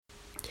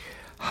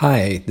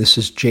Hi, this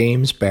is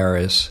James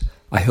Baraz.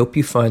 I hope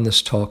you find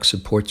this talk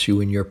supports you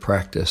in your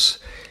practice.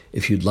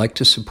 If you'd like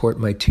to support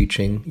my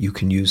teaching, you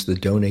can use the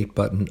donate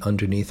button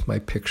underneath my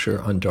picture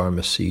on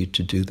Dharma Seed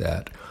to do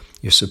that.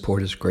 Your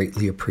support is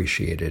greatly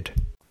appreciated.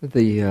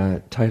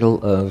 The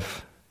title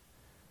of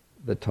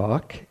the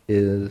talk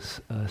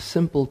is A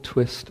Simple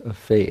Twist of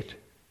Fate.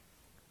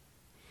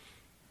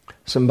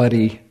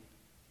 Somebody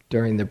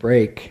during the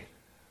break,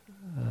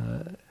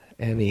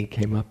 Annie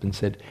came up and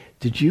said,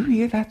 "Did you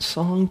hear that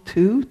song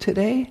too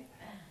today?"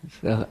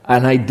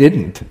 And I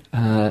didn't,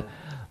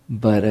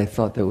 but I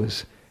thought that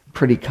was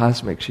pretty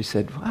cosmic. She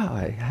said, "Wow,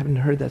 I haven't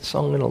heard that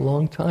song in a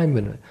long time,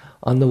 and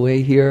on the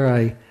way here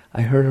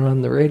I heard it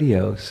on the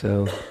radio,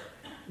 so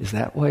is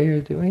that why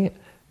you're doing it?"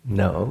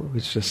 No, it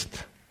was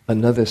just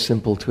another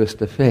simple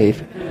twist of fate.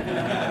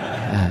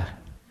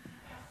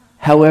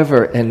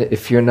 However, and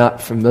if you're not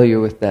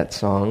familiar with that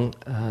song,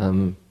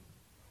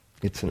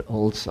 it's an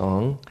old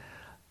song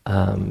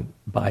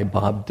by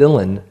Bob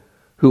Dylan,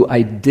 who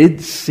I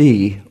did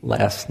see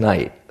last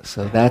night.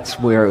 So that's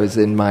where it was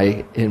in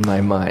my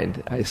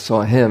mind. I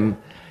saw him.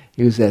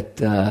 He was at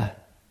the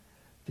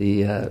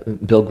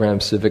Bill Graham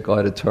Civic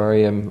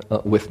Auditorium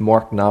with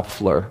Mark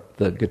Knopfler,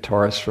 the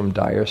guitarist from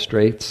Dire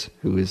Straits,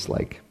 who is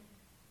like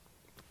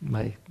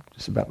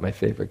just about my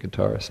favorite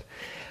guitarist.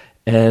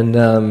 And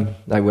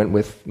I went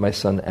with my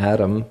son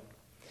Adam,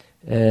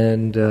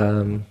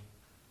 and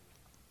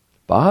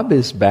Bob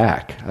is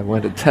back. I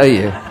want to tell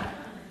you,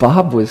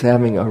 Bob was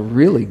having a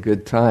really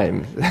good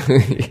time.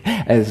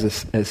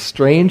 As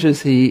strange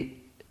as he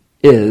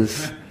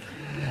is,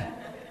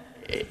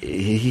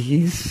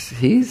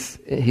 he's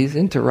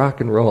into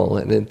rock and roll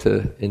and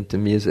into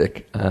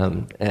music.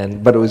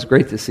 But it was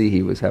great to see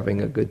he was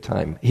having a good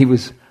time.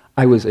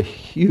 I was a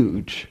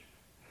huge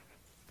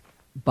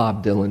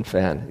Bob Dylan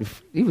fan.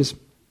 He was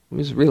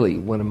really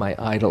one of my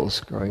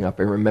idols growing up.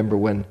 I remember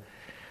when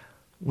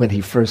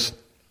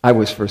I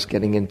was first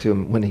getting into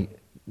him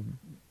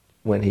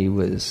when he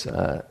was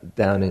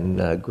down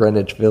in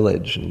Greenwich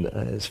Village, and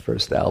his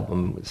first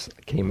album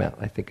came out.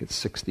 I think it's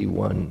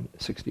 61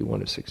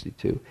 or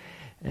 62.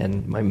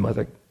 And my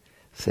mother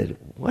said,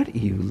 "What are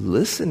you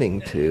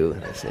listening to?"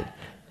 And I said,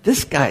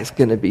 "This guy's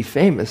going to be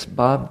famous,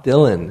 Bob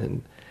Dylan."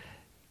 And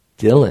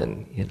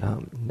Dylan,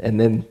 And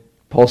then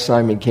Paul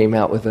Simon came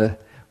out with a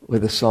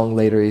song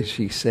later.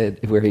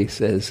 Where he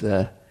says,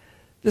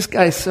 "This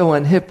guy's so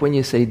unhip when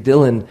you say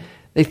Dylan.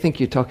 They think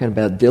you're talking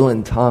about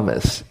Dylan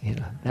Thomas."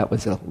 That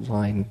was a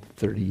line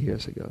 30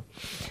 years ago.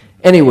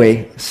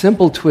 Anyway,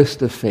 simple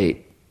twist of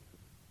fate.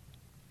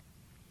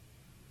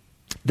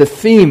 The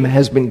theme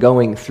has been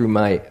going through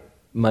my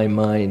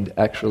mind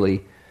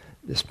actually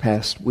this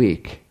past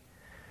week.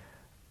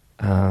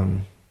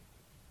 I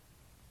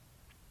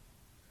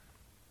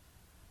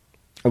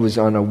was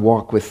on a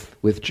walk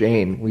with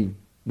Jane.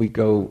 We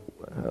go,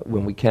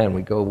 when we can,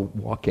 we go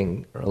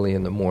walking early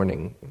in the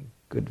morning.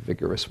 Good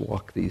vigorous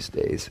walk these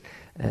days.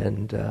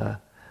 And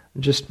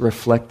just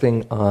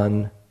reflecting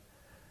on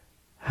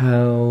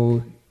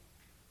how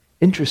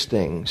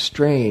interesting,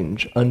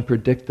 strange,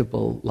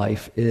 unpredictable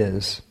life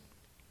is.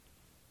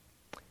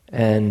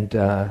 And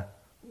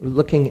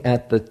looking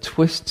at the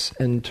twists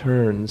and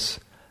turns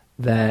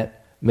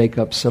that make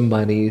up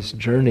somebody's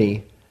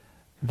journey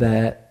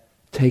that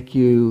take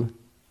you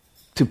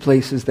to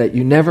places that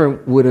you never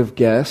would have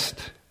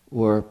guessed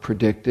or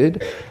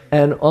predicted,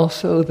 and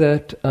also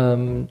that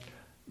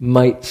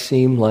might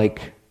seem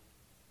like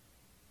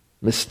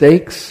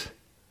mistakes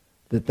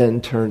that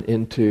then turn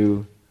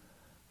into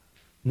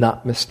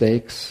not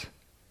mistakes.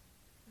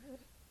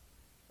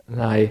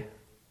 And I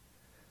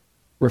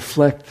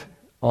reflect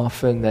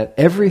often that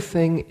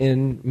everything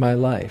in my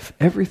life,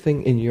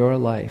 everything in your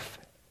life,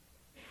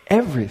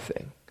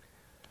 everything,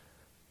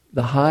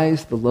 the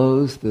highs, the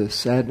lows, the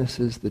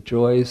sadnesses, the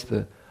joys,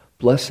 the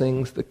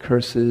blessings, the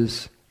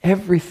curses,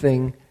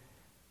 everything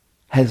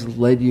has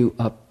led you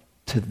up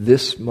to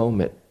this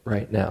moment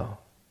right now,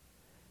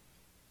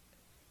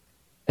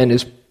 and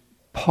is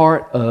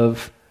part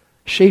of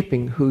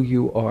shaping who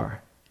you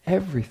are.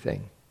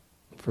 Everything,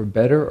 for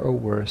better or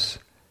worse,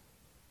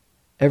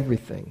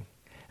 everything.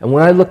 And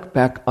when I look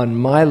back on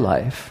my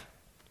life,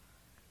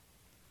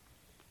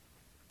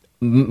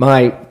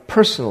 my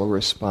personal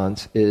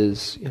response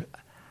is,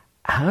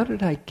 how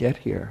did I get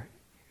here?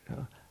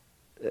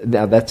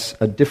 Now that's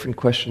a different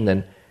question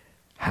than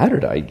how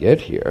did I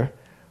get here?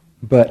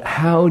 But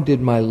how did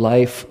my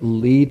life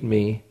lead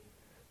me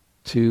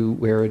to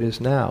where it is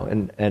now?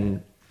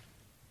 And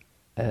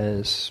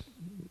as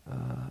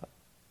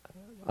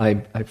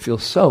I feel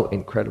so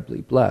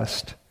incredibly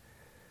blessed.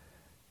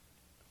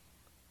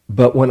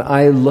 But when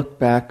I look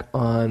back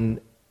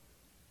on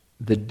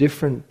the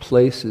different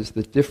places,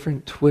 the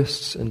different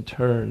twists and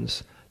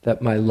turns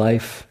that my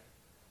life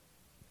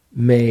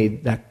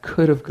made that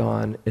could have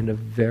gone in a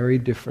very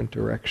different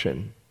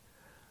direction,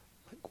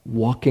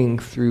 walking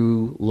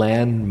through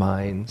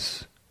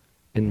landmines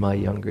in my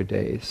younger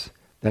days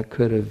that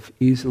could have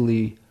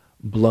easily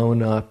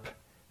blown up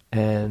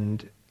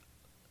and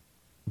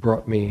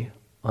brought me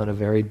on a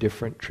very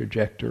different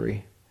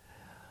trajectory.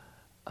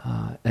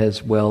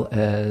 as well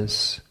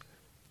as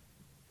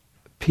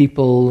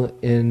people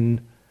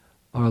in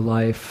our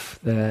life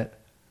that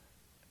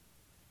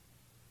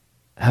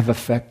have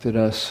affected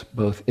us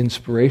both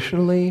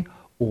inspirationally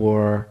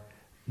or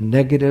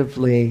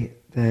negatively.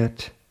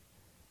 That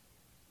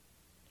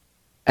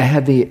I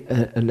had the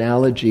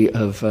analogy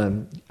of,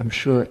 I'm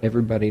sure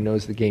everybody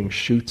knows the game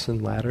Chutes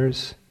and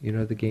Ladders. You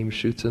know the game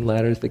Chutes and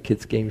Ladders, the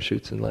kids' game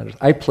Chutes and Ladders.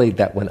 I played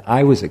that when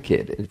I was a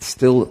kid. It's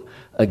still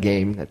a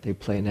game that they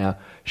play now.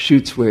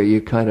 Chutes, where you're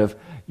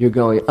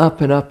going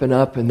up and up and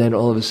up, and then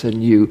all of a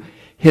sudden you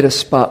hit a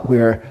spot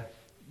where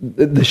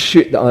the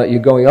chute, you're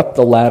going up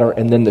the ladder,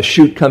 and then the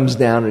chute comes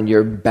down, and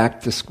you're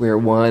back to square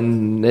one,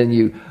 and then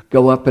you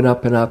go up and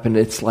up and up, and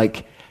it's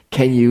like,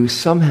 can you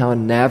somehow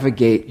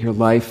navigate your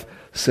life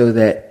so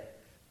that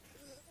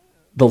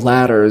the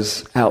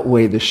ladders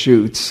outweigh the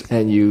chutes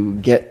and you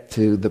get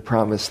to the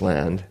promised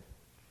land?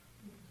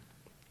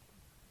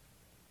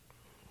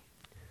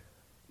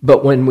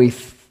 But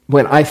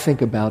when I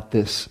think about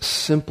this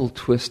simple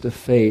twist of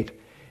fate,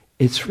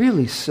 it's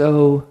really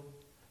so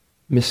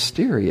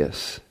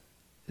mysterious,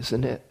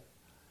 isn't it?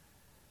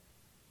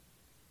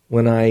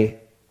 When I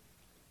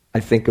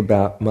think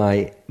about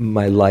my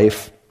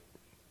life,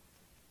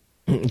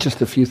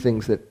 just a few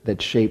things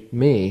that shaped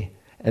me,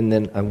 and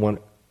then I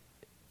want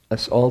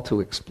us all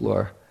to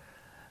explore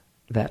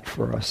that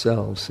for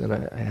ourselves. And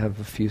I have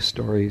a few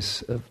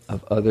stories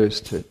of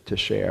others to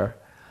share.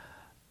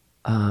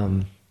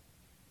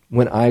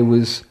 When I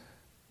was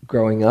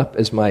growing up,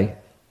 as my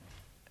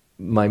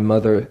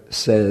mother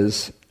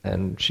says,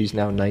 and she's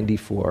now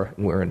 94,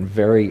 and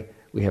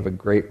we have a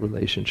great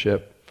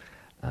relationship.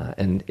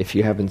 And if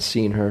you haven't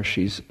seen her,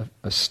 she's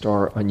a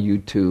star on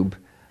YouTube.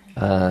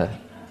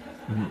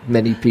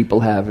 Many people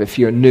have. If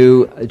you're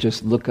new,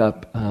 just look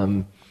up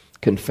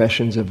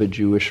Confessions of a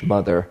Jewish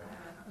Mother,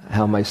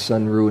 How My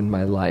Son Ruined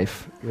My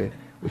Life,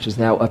 which is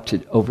now up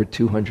to over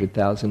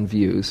 200,000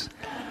 views.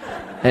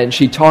 And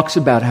she talks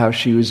about how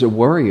she was a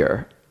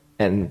worrier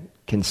and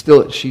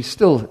she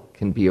still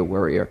can be a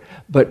worrier,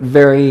 but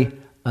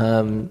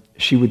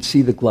she would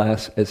see the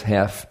glass as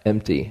half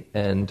empty,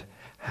 and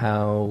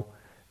how,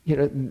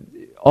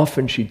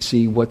 often she'd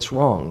see what's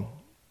wrong.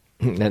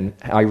 And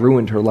I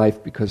ruined her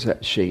life because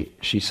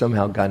she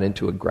somehow got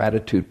into a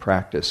gratitude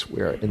practice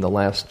where in the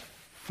last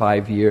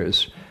 5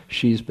 years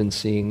she's been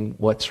seeing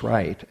what's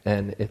right,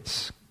 and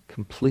it's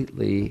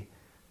completely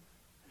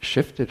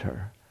shifted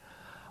her.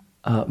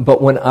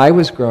 But when I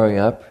was growing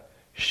up,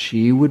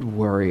 she would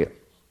worry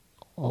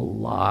a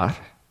lot,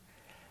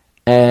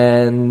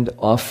 and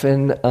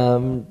often,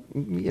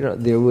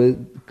 there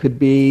could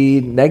be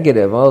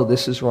negative. Oh,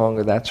 this is wrong,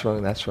 or that's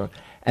wrong, that's wrong.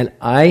 And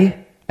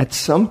at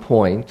some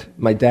point,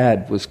 my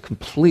dad was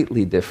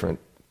completely different.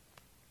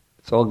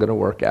 It's all going to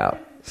work out.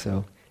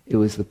 So it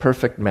was the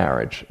perfect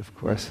marriage, of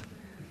course.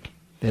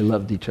 They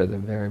loved each other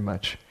very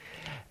much.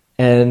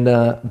 And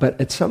but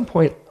at some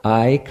point,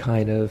 I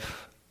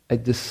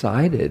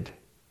decided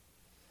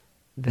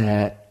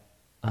that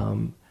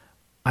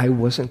I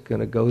wasn't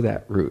going to go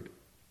that route.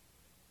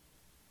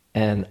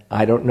 And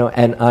I don't know,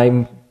 and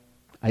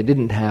I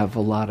didn't have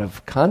a lot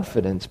of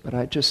confidence, but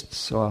I just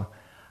saw,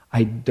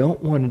 I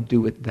don't want to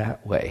do it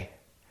that way.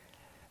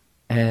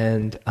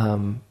 And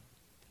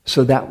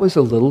so that was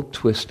a little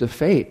twist of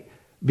fate,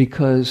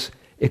 because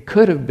it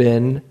could have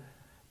been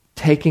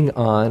taking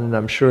on, and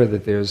I'm sure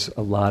that there's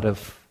a lot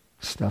of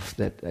stuff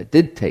that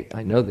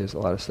I know there's a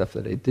lot of stuff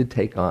that I did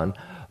take on,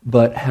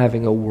 but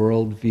having a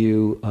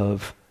worldview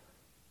of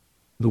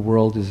the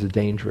world is a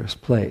dangerous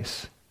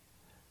place.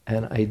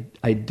 And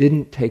I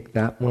didn't take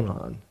that one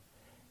on.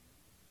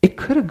 It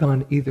could have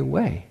gone either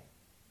way.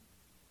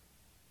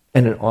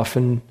 And it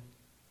often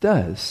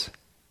does.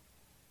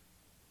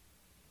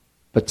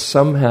 But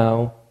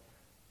somehow,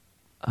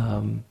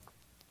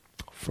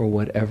 for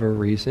whatever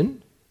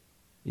reason,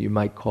 you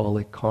might call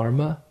it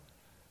karma,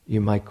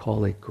 you might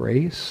call it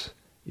grace,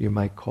 you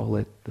might call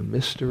it the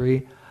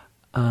mystery,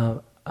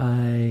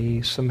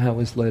 I somehow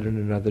was led in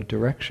another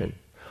direction.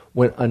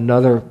 When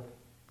another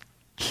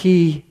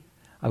key,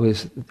 on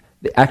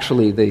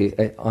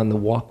the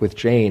walk with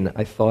Jane,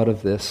 I thought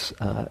of this,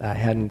 I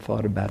hadn't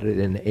thought about it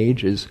in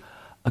ages,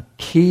 a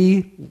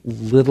key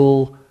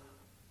little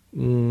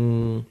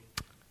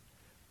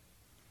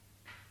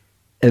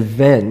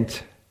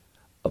event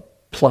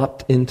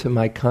plopped into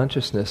my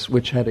consciousness,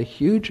 which had a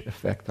huge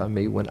effect on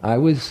me. When I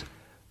was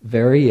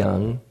very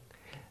young,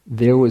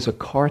 there was a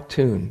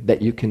cartoon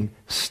that you can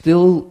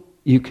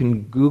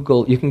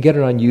Google, you can get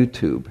it on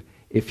YouTube.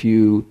 If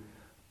you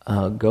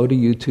go to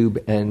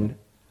YouTube and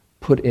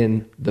put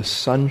in The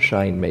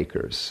Sunshine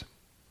Makers.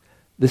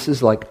 This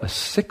is like a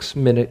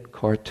 6-minute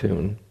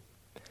cartoon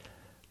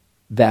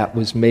that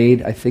was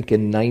made, I think,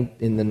 in the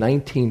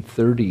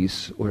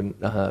 1930s or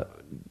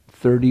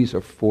 30s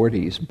or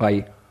 40s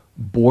by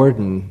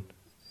Borden,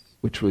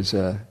 which was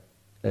a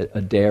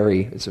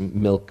dairy, it's a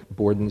milk,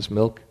 Borden's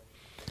milk.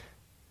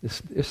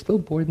 Is still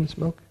Borden's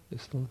milk? I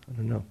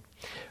don't know.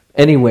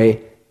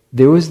 Anyway,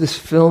 there was this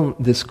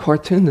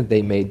cartoon that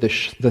they made,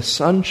 the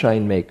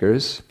Sunshine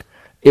Makers.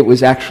 It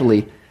was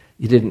actually,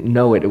 you didn't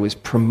know it. It was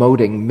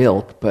promoting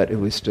milk, but it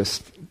was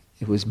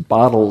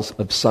bottles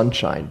of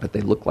sunshine, but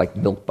they looked like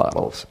milk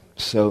bottles.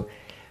 So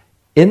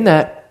in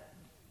that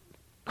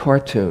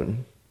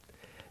cartoon,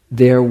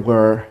 there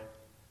were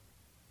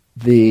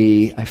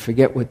I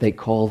forget what they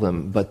call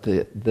them, but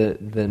the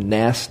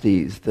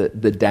nasties,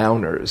 the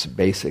downers,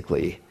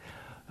 basically,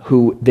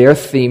 who their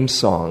theme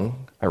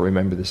song, I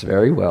remember this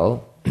very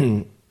well,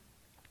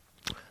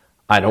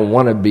 I don't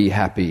want to be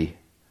happy,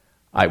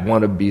 I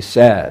want to be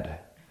sad.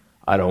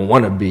 I don't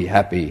want to be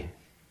happy,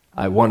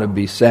 I want to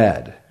be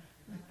sad.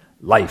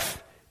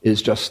 Life is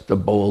just a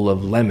bowl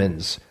of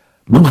lemons.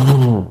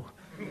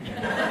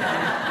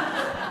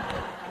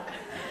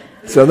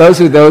 So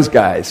those are those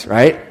guys,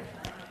 right?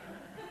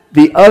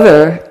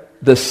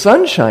 The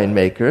sunshine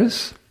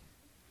makers,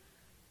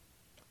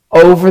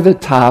 over the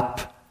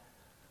top,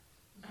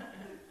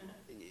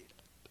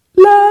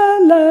 la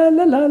la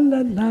la la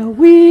la la,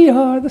 we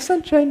are the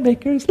sunshine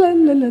makers, la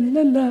la la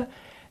la la.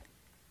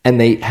 And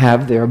they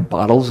have their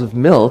bottles of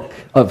milk,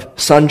 of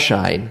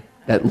sunshine,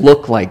 that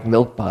look like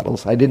milk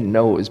bottles. I didn't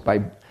know it was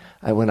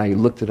when I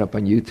looked it up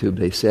on YouTube,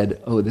 they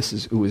said,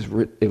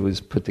 it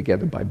was put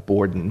together by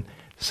Borden,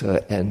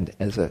 and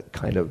as a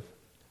kind of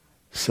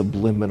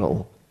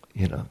subliminal,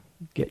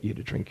 get you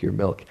to drink your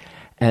milk.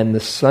 And the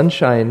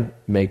sunshine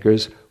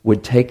makers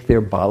would take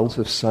their bottles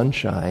of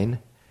sunshine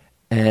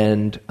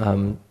and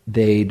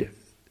they'd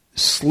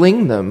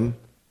sling them,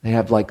 they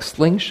have like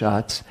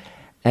slingshots,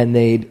 and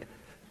they'd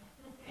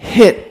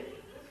hit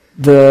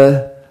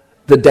the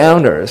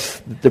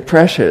downers, the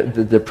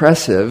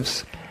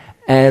depressives,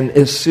 and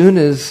as soon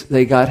as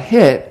they got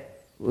hit,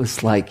 it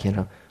was like,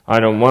 I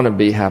don't want to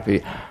be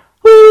happy.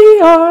 We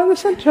are the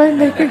sunshine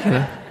makers,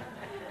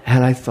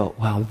 And I thought,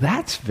 wow,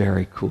 that's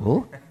very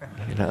cool,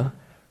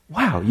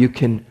 Wow, you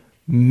can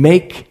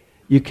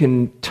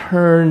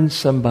turn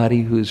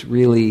somebody who's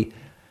really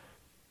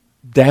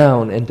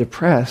down and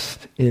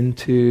depressed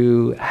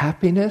into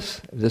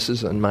happiness. This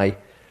is on my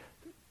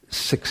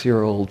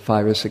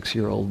 5 or 6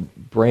 year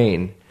old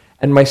brain.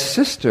 And my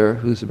sister,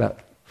 who's about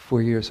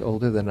 4 years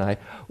older than I,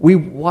 we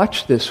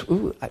watched this,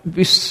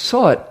 we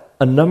saw it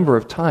a number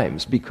of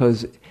times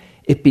because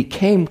it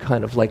became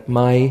kind of like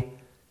my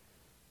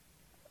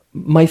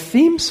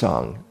theme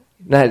song.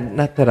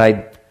 Not that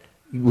I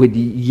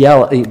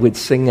would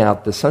sing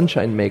out the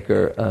Sunshine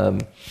Maker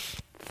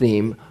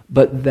theme,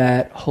 but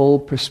that whole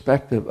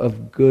perspective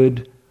of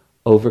good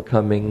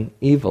overcoming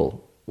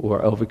evil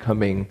or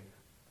overcoming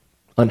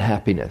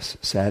unhappiness,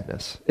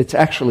 sadness. It's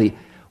actually,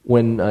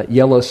 when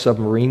Yellow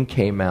Submarine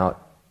came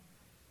out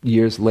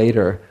years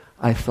later,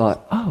 I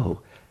thought,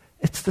 oh,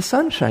 it's the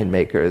Sunshine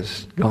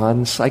Makers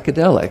gone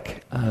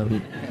psychedelic.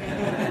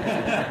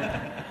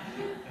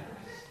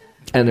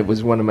 And it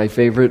was one of my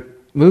favorite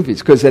movies,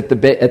 because at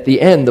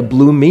the end, the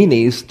Blue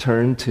Meanies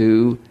turned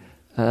to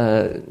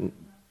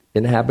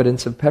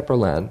inhabitants of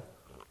Pepperland.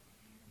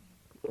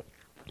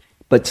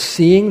 But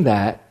seeing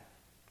that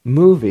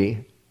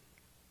movie,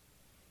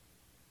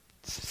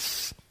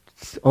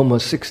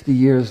 almost 60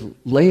 years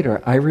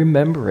later, I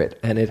remember it,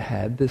 and it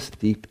had this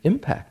deep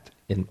impact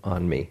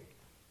on me.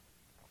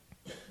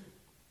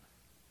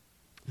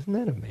 Isn't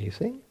that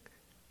amazing?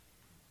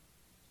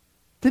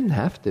 Didn't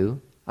have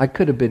to. I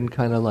could have been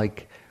kind of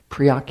like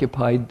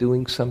preoccupied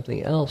doing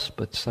something else,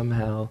 but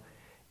somehow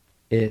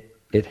it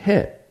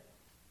hit.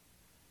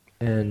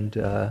 And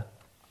let's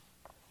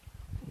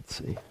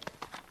see.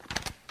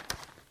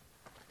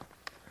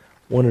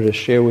 Wanted to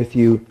share with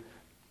you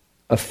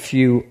a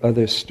few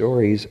other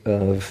stories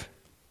of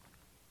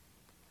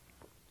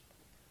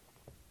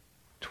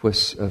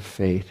twists of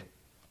fate.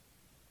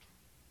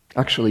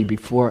 Actually,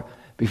 before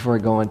I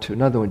go on to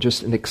another one,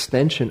 just an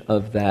extension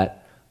of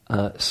that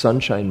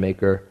Sunshine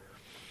Maker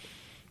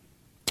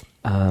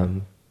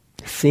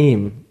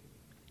theme,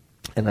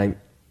 and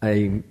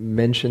I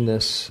mentioned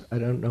this, I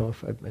don't know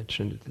if I've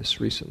mentioned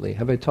this recently.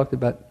 Have I talked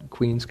about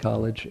Queen's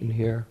College in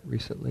here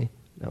recently?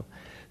 No.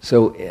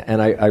 So, and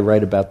I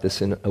write about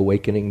this in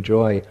Awakening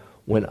Joy.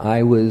 When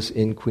I was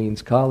in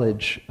Queen's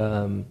College,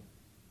 I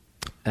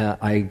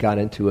got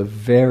into a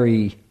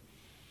very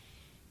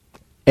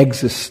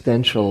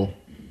existential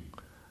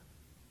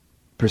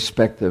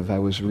perspective. I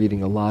was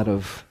reading a lot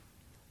of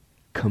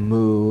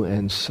Camus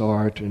and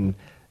Sartre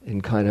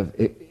and kind of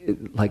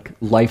like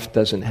life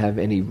doesn't have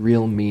any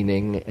real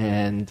meaning,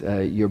 and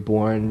you're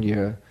born,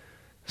 you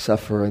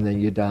suffer, and then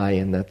you die,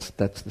 and that's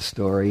the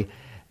story.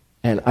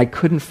 And I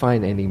couldn't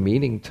find any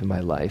meaning to my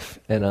life,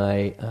 and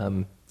I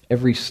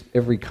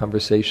every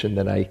conversation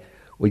that I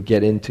would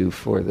get into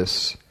for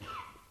this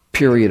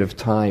period of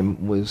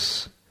time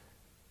was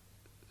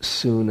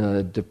soon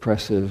a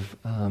depressive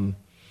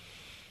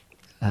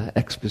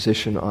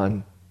exposition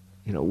on,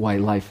 why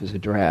life is a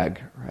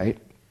drag, right?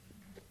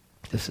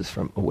 This is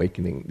from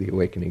the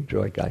Awakening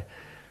Joy guy.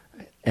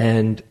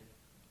 And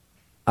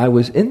I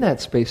was in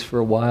that space for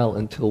a while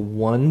until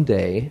one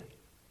day,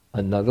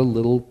 another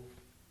little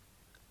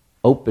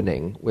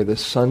opening where the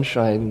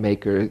Sunshine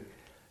Maker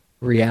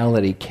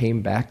reality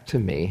came back to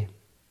me.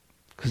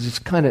 Because it's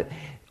kind of,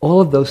 all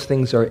of those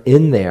things are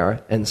in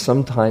there, and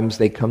sometimes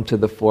they come to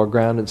the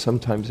foreground, and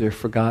sometimes they're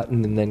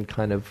forgotten and then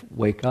kind of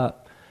wake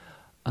up.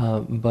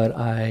 But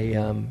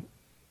I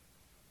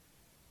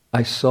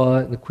saw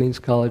in the Queens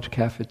College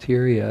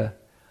cafeteria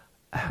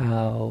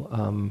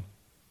how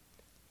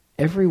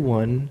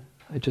everyone,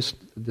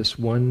 this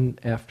one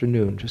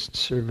afternoon, just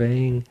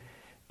surveying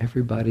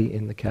everybody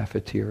in the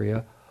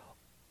cafeteria,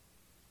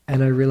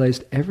 and I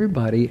realized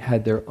everybody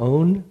had their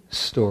own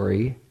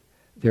story,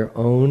 their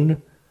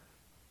own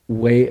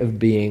way of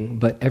being,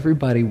 but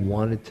everybody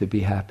wanted to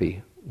be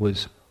happy,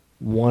 was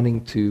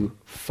wanting to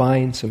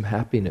find some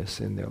happiness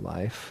in their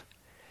life.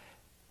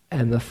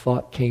 And the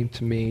thought came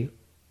to me,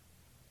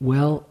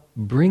 well,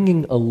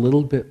 bringing a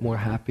little bit more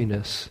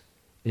happiness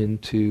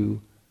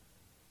into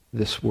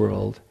this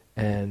world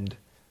and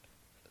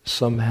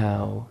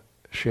somehow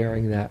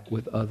sharing that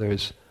with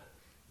others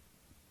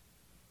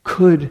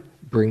could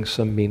bring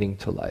some meaning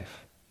to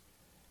life.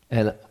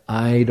 And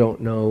I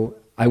don't know,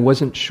 I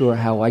wasn't sure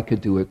how I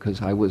could do it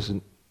because I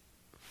wasn't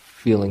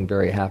feeling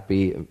very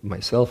happy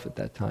myself at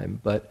that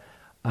time, but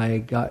I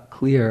got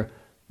clear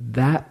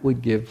that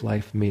would give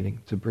life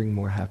meaning, to bring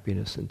more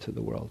happiness into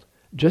the world.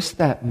 Just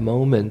that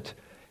moment,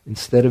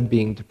 instead of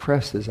being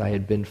depressed as I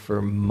had been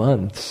for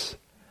months,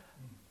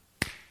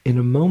 in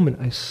a moment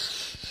I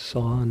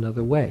saw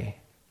another way.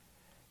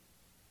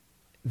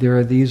 There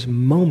are these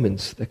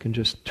moments that can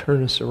just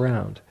turn us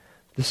around.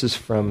 This is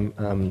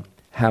from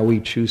How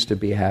We Choose to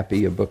Be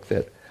Happy, a book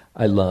that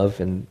I love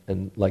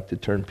and like to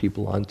turn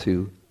people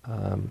onto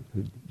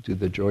who do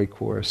the Joy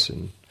Course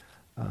and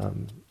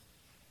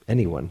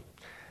anyone.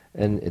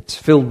 And it's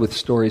filled with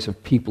stories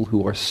of people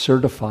who are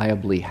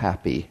certifiably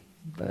happy.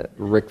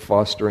 Rick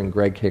Foster and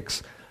Greg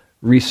Hicks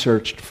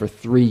researched for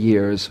 3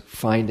 years,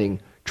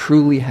 finding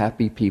truly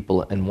happy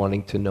people and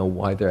wanting to know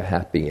why they're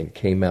happy, and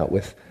came out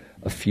with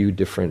a few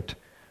different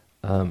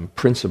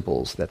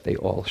principles that they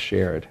all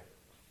shared.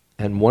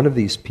 And one of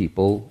these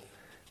people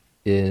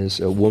is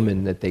a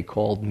woman that they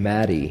called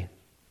Maddie.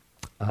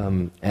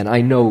 And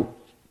I know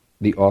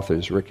the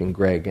authors, Rick and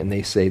Greg, and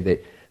they say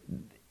that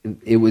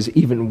it was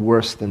even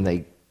worse than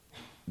they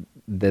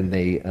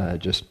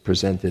just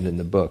presented in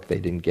the book. They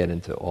didn't get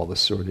into all the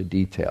sort of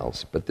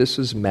details. But this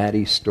is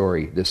Maddie's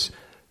story, this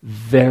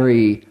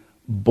very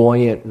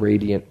buoyant,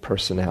 radiant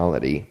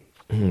personality.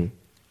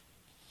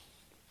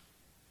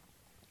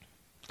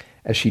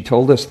 As she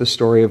told us the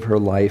story of her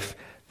life,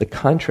 the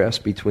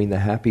contrast between the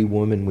happy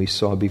woman we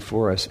saw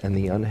before us and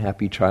the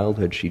unhappy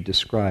childhood she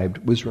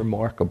described was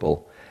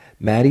remarkable.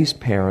 Maddie's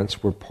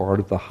parents were part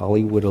of the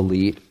Hollywood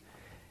elite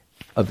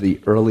of the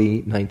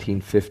early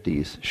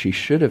 1950s. She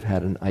should have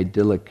had an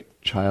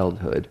idyllic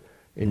childhood,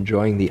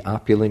 enjoying the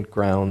opulent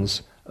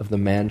grounds of the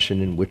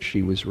mansion in which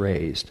she was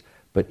raised.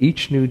 But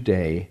each new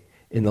day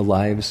in the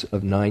lives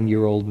of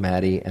 9-year-old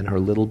Maddie and her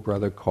little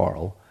brother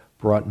Carl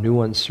brought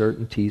new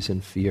uncertainties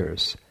and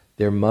fears.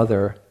 Their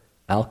mother,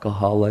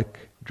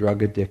 alcoholic,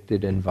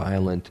 drug-addicted, and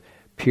violent,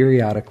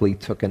 periodically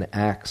took an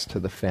axe to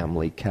the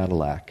family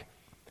Cadillac.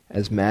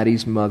 As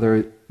Maddie's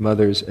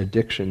mother's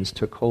addictions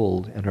took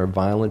hold and her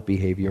violent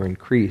behavior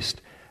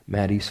increased,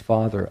 Maddie's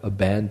father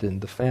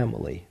abandoned the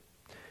family.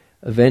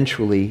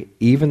 Eventually,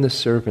 even the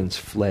servants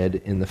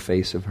fled in the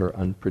face of her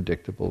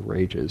unpredictable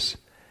rages.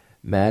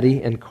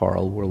 Maddie and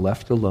Carl were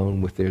left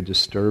alone with their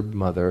disturbed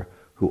mother,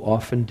 who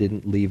often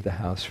didn't leave the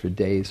house for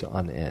days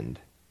on end.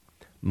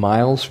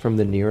 Miles from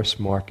the nearest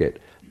market,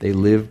 they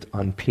lived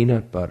on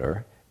peanut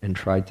butter and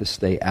tried to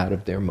stay out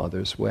of their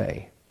mother's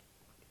way.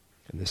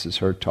 And this is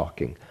her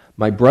talking.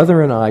 My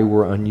brother and I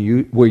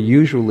were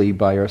usually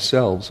by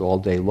ourselves all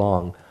day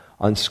long.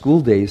 On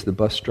school days, the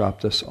bus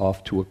dropped us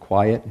off to a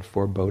quiet and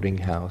foreboding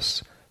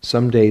house.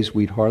 Some days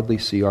we'd hardly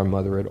see our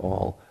mother at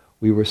all.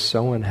 We were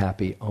so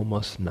unhappy,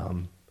 almost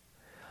numb.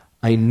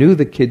 I knew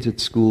the kids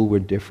at school were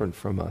different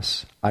from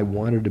us. I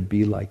wanted to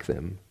be like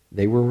them.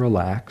 They were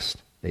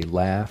relaxed, they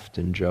laughed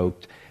and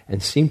joked,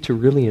 and seemed to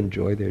really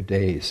enjoy their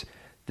days.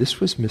 This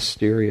was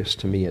mysterious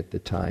to me at the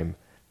time.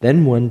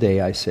 Then one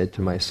day I said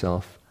to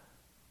myself,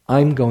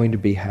 I'm going to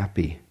be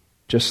happy,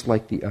 just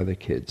like the other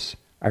kids.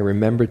 I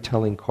remember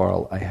telling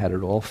Carl I had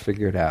it all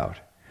figured out.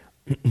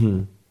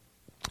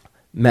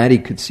 Maddie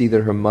could see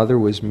that her mother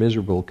was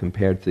miserable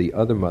compared to the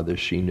other mothers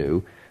she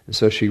knew, and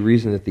so she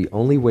reasoned that the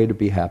only way to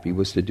be happy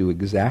was to do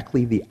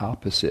exactly the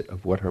opposite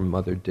of what her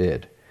mother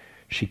did.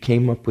 She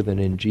came up with an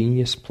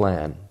ingenious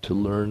plan to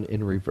learn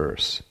in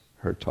reverse.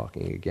 Her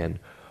talking again.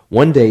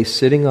 One day,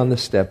 sitting on the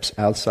steps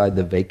outside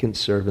the vacant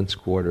servants'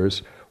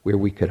 quarters where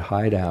we could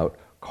hide out,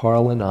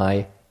 Carl and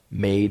I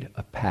made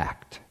a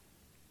pact.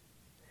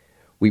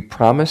 We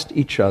promised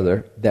each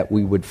other that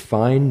we would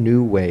find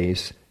new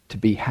ways to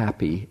be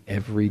happy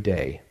every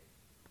day.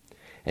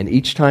 And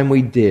each time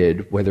we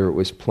did, whether it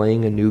was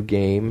playing a new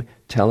game,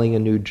 telling a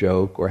new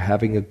joke, or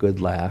having a good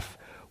laugh,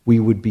 we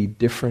would be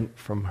different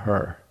from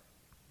her.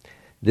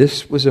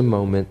 This was a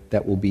moment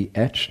that will be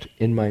etched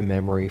in my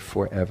memory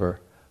forever.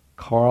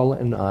 Carl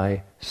and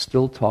I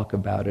still talk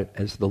about it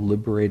as the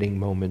liberating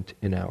moment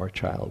in our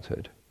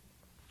childhood.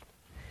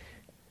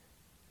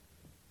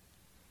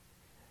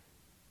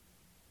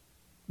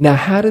 Now,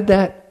 how did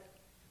that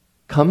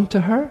come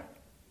to her?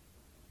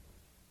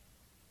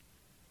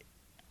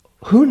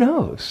 Who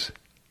knows?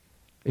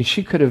 And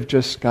she could have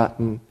just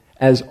gotten,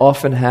 as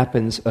often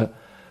happens,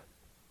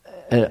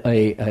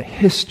 a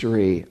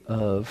history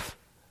of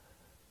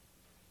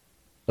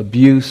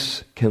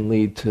abuse can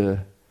lead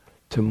to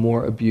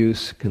more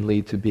abuse, can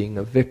lead to being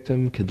a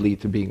victim, could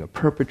lead to being a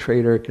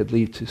perpetrator, could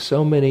lead to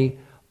so many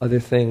other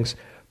things.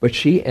 But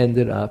she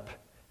ended up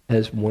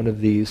as one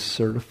of these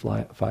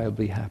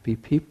certifiably happy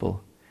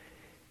people.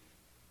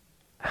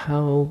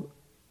 How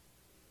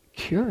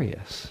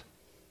curious.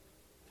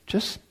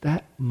 Just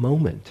that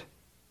moment.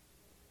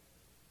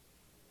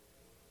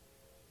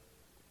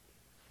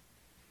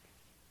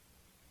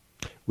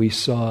 We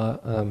saw,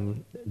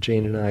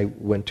 Jane and I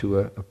went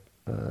to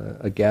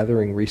a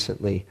gathering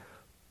recently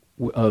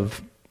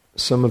of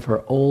some of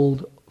her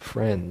old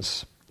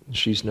friends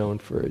she's known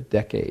for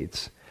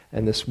decades.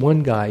 And this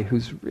one guy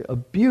who's a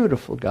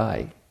beautiful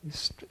guy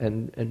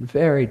and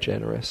very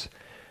generous.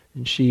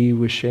 And she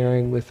was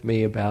sharing with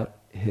me about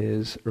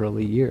his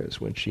early years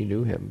when she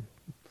knew him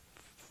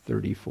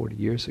 30, 40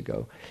 years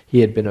ago. He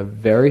had been a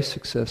very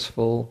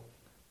successful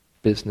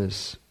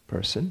business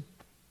person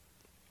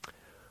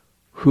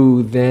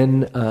who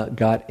then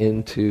got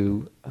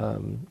into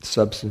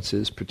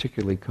substances,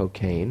 particularly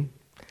cocaine,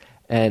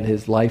 and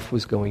his life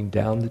was going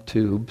down the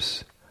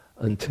tubes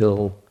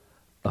until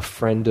a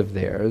friend of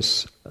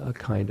theirs, a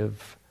kind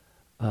of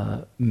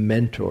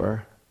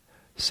mentor,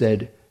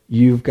 said,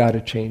 "You've got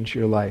to change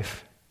your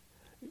life,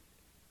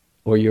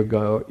 or you're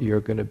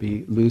going to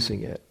be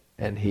losing it."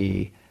 And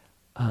he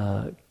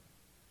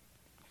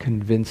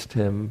convinced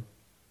him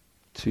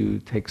to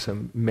take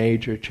some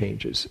major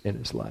changes in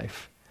his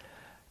life.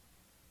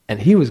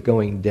 And he was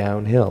going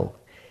downhill.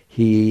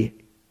 He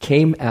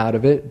came out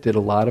of it, did a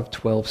lot of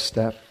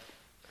 12-step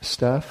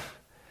stuff,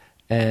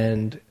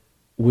 and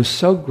was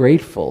so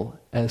grateful,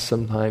 as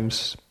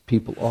sometimes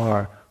people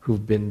are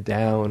who've been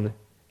down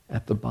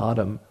at the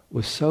bottom,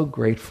 was so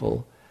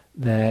grateful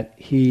that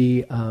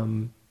he,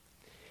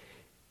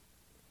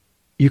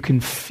 you can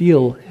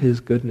feel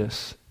his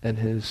goodness and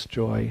his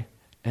joy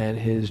and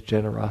his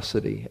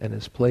generosity and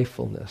his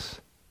playfulness.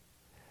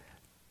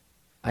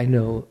 I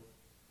know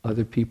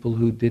other people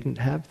who didn't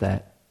have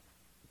that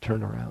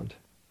turnaround.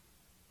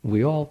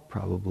 We all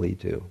probably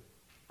do.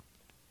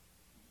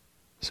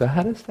 So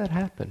how does that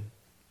happen?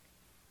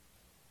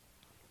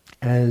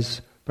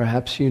 As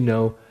perhaps you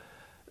know,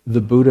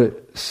 the Buddha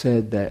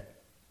said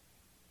that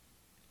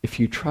if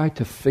you try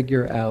to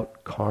figure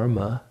out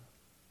karma,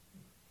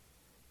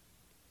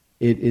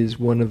 it is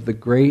one of the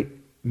great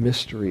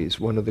mysteries,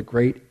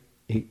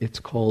 it's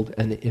called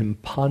an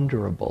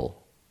imponderable,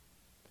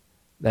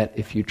 that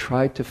if you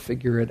try to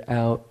figure it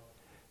out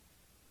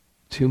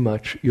too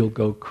much, you'll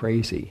go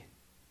crazy.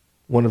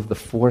 One of the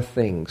 4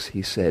 things,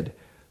 he said,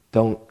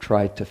 don't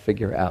try to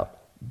figure out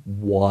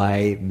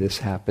why this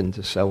happened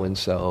to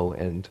so-and-so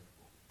and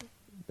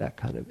that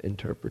kind of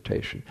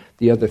interpretation.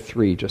 The other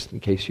 3, just in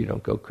case you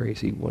don't go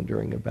crazy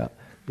wondering about,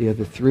 the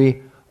other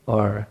 3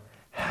 are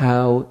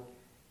how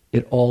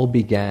it all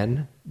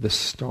began, the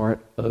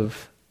start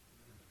of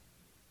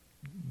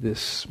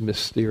this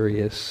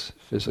mysterious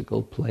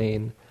physical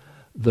plane,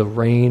 the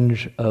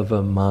range of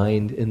a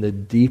mind in the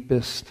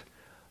deepest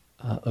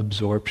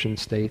absorption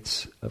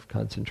states of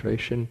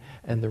concentration,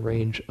 and the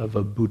range of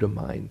a Buddha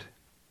mind.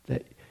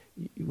 That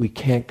we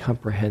can't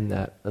comprehend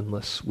that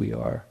unless we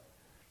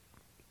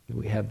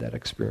have that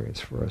experience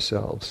for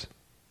ourselves.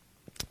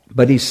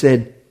 But he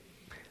said,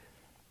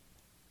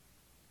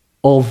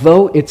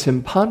 although it's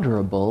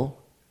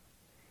imponderable,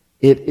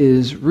 it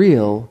is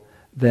real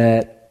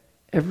that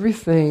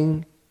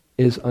everything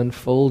is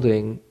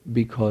unfolding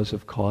because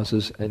of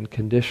causes and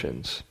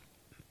conditions.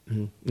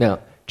 Now,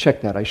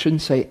 check that. I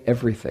shouldn't say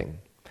everything,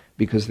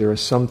 because there are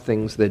some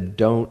things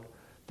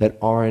that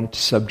aren't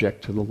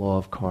subject to the law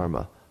of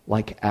karma,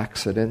 like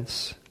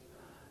accidents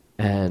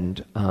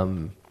and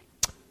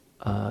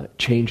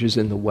changes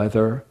in the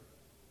weather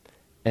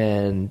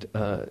and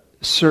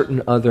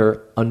certain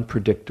other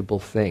unpredictable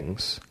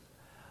things.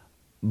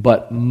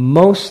 But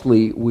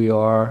mostly we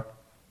are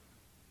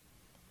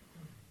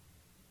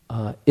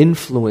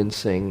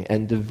influencing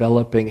and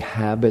developing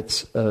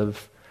habits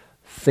of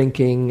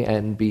thinking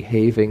and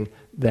behaving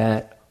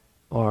that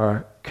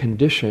are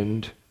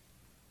conditioned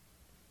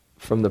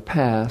from the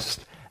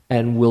past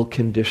and will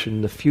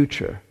condition the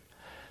future.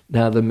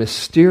 Now, the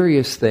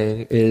mysterious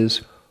thing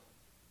is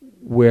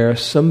where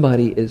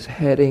somebody is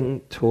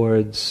heading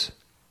towards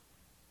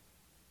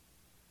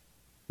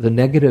the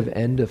negative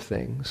end of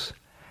things,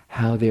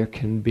 how there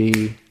can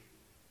be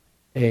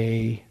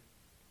a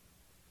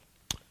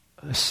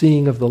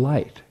seeing of the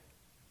light.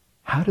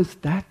 How does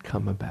that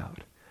come about?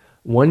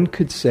 One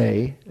could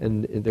say,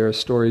 and there are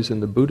stories in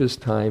the Buddha's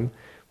time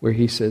where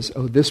he says,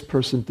 oh, this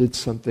person did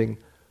something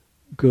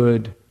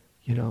good,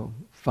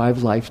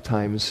 5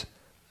 lifetimes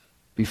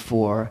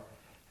before,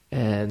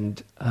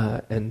 and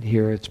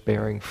here it's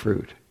bearing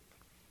fruit.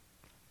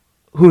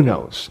 Who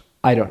knows?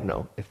 I don't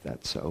know if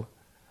that's so,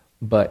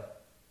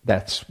 but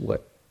that's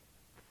what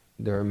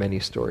there are many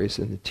stories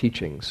in the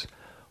teachings.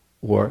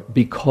 Or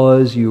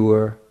because you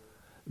were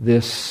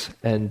this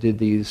and did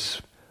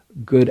these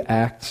good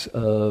acts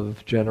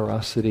of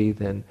generosity,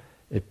 then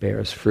it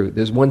bears fruit.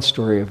 There's one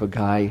story of a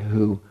guy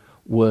who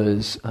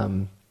was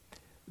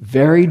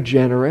very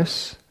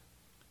generous,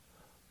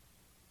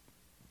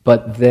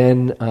 but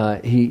then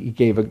he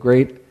gave a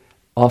great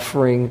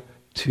offering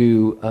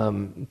to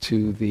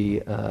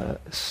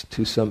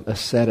some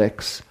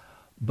ascetics,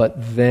 but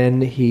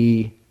then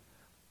he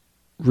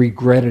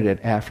regretted it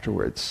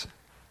afterwards.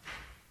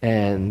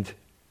 And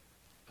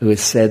it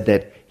was said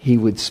that he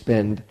would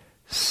spend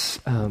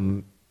a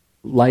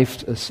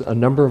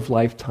number of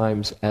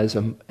lifetimes as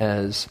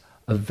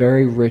a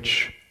very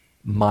rich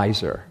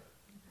miser.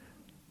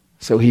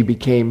 So he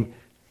became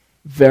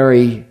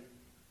very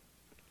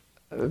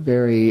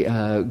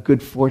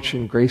good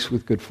fortune, graced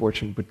with good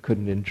fortune, but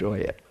couldn't enjoy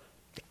it.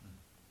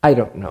 I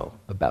don't know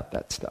about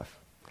that stuff.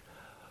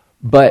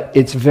 But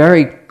it's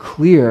very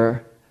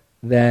clear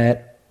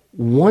that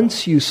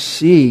once you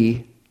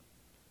see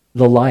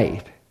the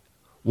light,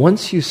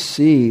 once you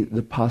see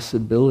the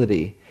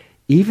possibility,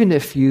 even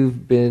if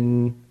you've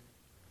been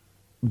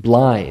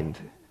blind,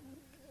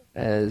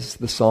 as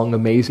the song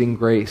Amazing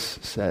Grace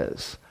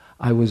says,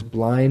 I was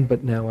blind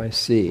but now I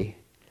see,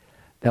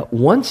 that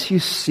once you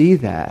see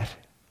that,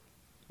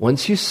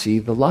 once you see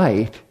the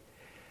light,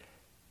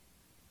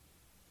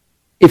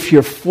 if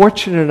you're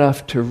fortunate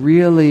enough to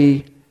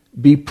really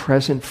be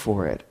present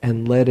for it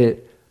and let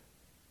it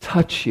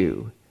touch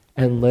you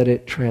and let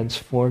it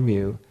transform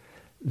you,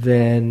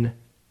 then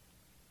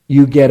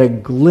you get a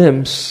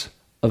glimpse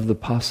of the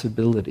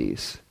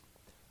possibilities.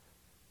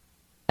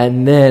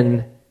 And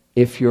then,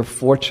 if you're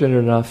fortunate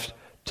enough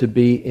to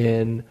be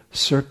in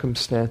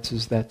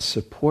circumstances that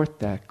support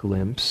that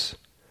glimpse,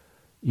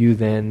 you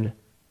then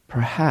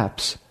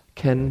perhaps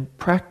can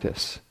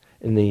practice.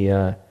 In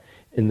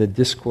the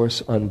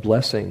Discourse on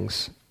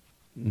Blessings,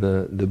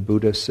 the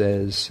Buddha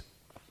says,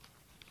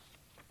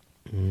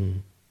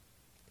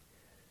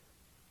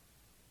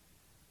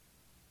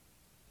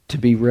 to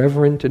be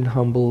reverent and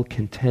humble,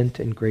 content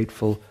and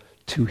grateful,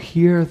 to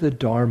hear the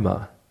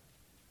Dharma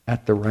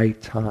at the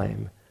right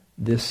time,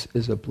 this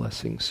is a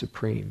blessing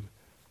supreme.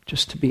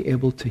 Just to be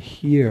able to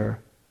hear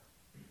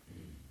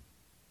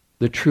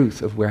the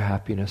truth of where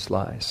happiness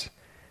lies.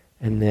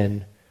 And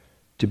then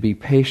to be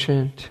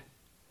patient,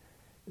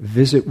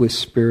 visit with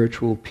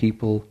spiritual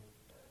people,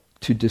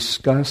 to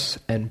discuss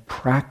and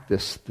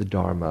practice the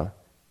Dharma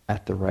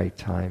at the right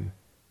time.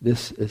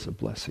 This is a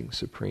blessing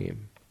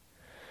supreme.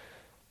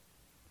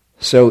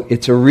 So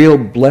it's a real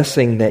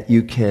blessing that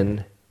you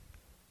can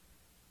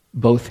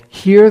both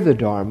hear the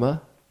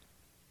Dharma,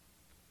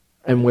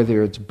 and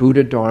whether it's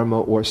Buddha Dharma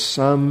or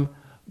some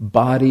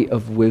body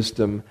of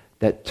wisdom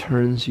that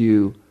turns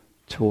you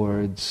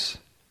towards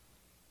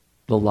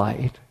the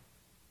light.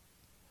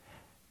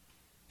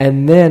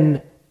 And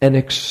then an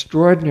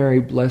extraordinary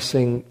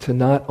blessing to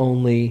not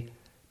only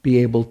be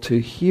able to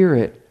hear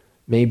it,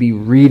 maybe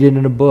read it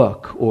in a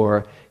book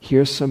or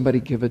hear somebody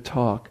give a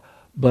talk,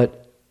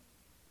 but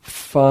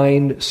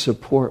find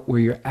support where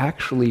you're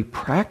actually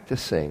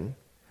practicing,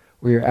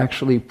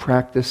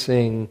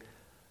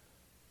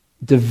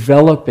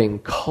 developing,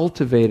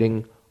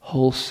 cultivating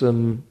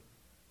wholesome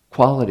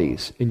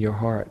qualities in your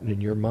heart and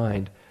in your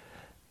mind.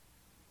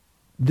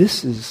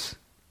 This is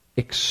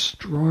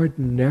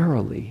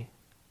extraordinarily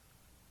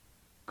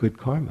good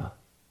karma.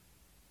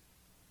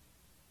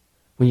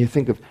 When you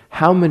think of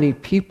how many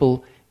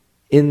people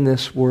in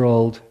this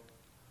world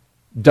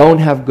don't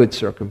have good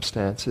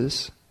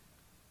circumstances,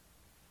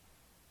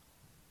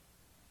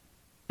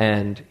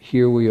 and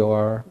here we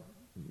are,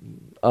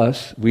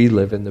 we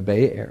live in the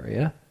Bay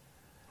Area,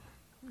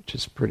 which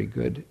is pretty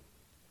good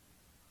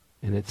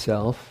in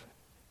itself,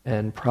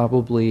 and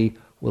probably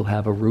we'll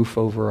have a roof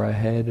over our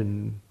head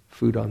and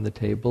food on the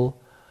table.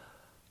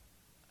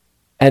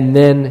 And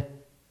then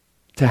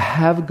to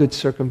have good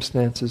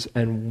circumstances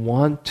and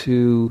want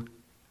to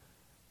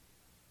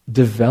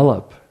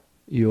develop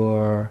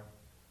your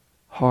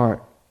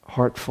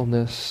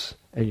heartfulness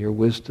and your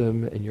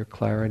wisdom and your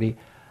clarity,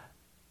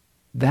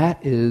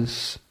 that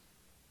is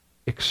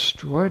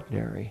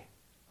extraordinary.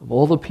 Of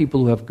all the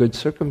people who have good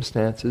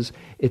circumstances,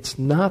 it's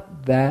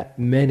not that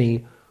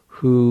many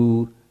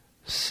who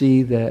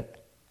see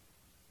that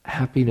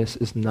happiness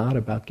is not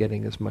about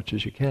getting as much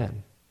as you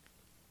can,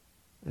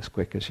 as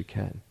quick as you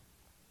can.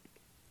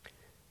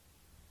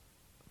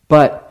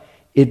 But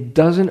it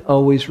doesn't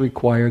always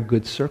require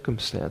good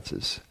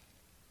circumstances.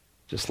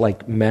 Just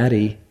like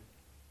Maddie's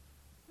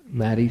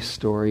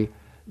story,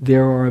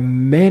 there are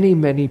many,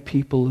 many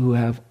people who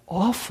have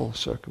awful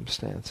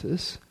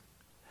circumstances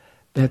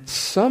that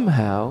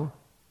somehow,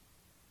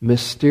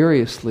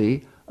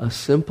 mysteriously, a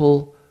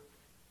simple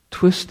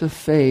twist of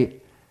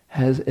fate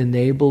has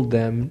enabled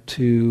them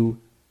to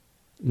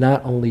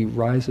not only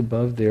rise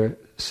above their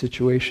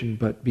situation,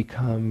 but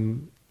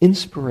become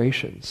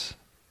inspirations.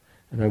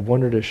 And I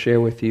wanted to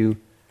share with you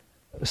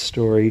a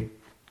story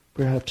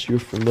perhaps you're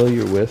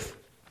familiar with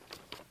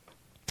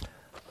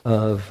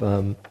of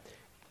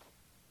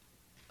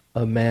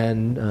a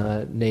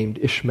man named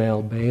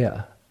Ishmael Bea,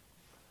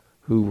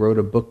 who wrote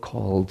a book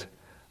called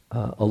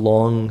A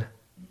Long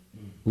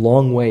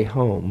Way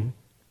Home.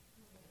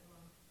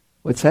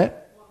 What's that?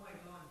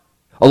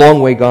 A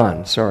Long Way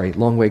Gone. Sorry,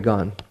 Long Way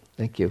Gone.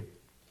 Thank you.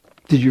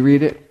 Did you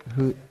read it?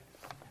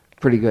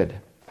 Pretty good.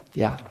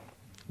 Yeah,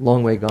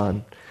 Long Way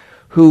Gone.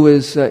 He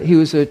was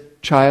a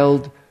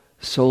child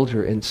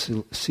soldier in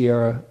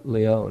Sierra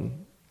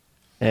Leone,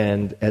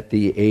 and at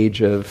the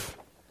age of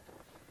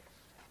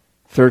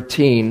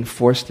 13,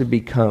 forced to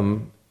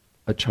become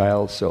a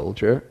child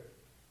soldier,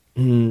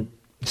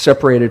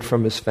 separated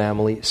from his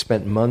family,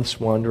 spent months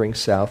wandering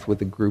south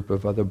with a group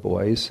of other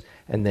boys,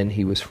 and then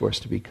he was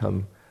forced to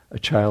become a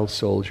child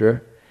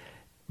soldier.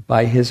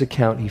 By his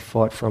account, he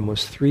fought for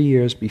almost 3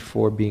 years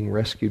before being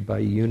rescued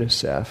by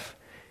UNICEF.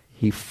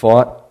 He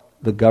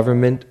fought the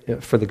government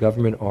for the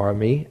government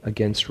army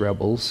against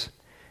rebels,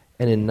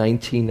 and in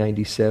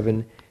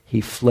 1997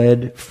 he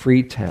fled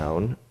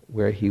Freetown,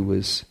 where he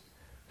was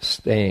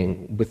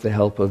staying by the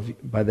help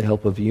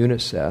of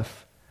UNICEF,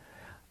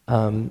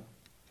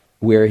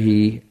 where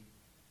he,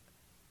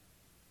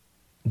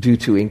 due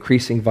to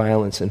increasing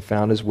violence, and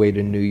found his way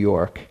to New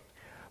York.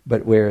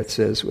 But where it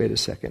says, wait a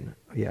second,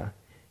 yeah.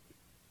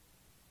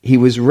 He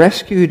was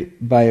rescued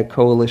by a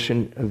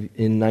coalition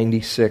in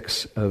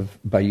 '96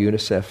 by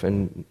UNICEF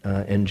and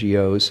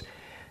NGOs.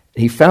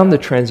 He found the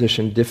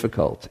transition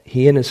difficult.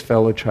 He and his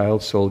fellow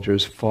child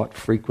soldiers fought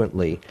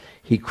frequently.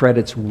 He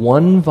credits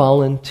one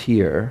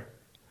volunteer,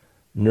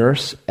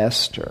 Nurse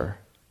Esther,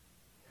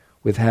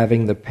 with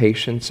having the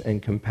patience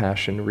and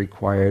compassion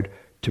required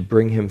to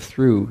bring him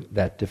through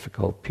that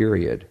difficult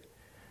period.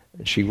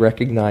 She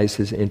recognized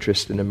his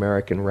interest in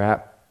American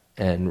rap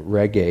and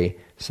reggae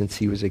since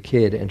he was a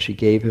kid, and she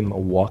gave him a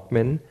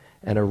Walkman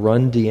and a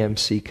Run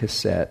DMC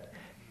cassette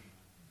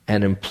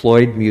and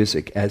employed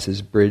music as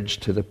his bridge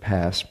to the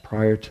past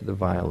prior to the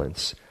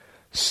violence.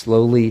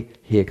 Slowly,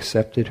 he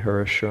accepted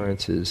her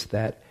assurances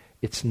that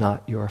it's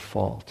not your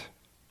fault.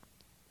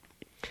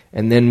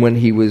 And then when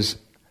he was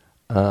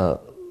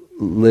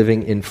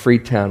living in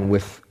Freetown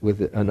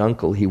with an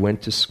uncle, he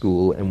went to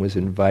school and was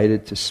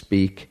invited to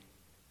speak,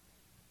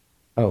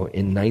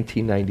 in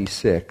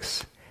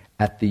 1996,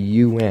 at the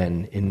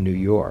UN in New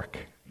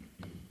York.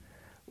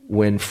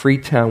 When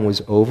Freetown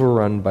was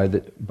overrun by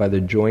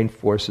the joint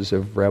forces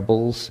of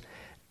rebels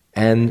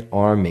and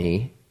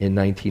army in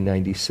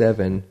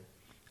 1997,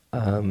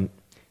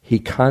 he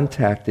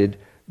contacted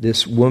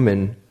this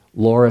woman,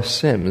 Laura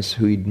Sims,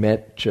 who he'd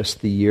met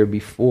just the year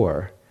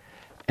before,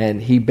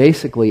 and he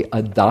basically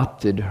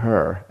adopted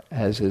her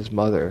as his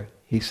mother.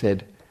 He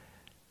said,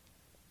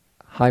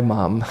 "Hi,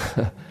 Mom,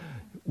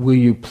 will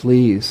you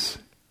please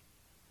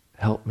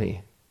help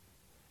me?"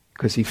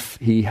 Because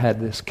he had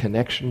this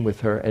connection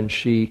with her, and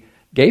she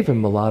gave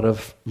him a lot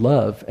of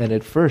love. And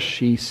at first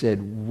she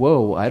said,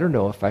 "Whoa, I don't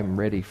know if I'm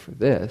ready for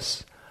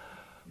this."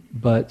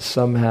 But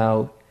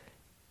somehow,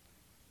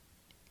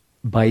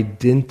 by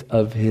dint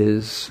of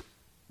his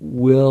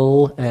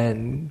will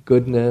and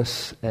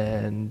goodness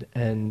and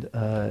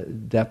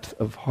depth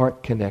of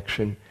heart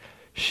connection,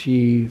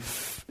 she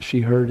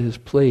heard his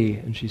plea,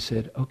 and she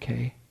said,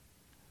 "Okay,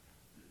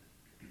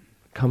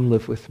 come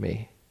live with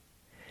me."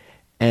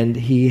 And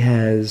he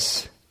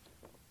has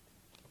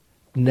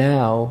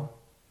now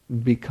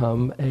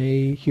become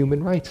a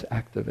human rights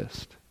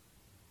activist.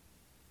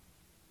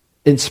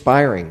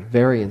 Inspiring,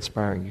 very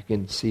inspiring. You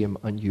can see him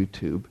on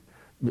YouTube.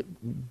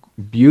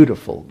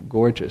 Beautiful,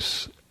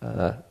 gorgeous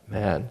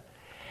man.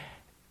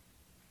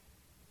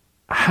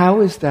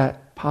 How is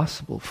that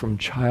possible, from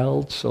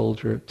child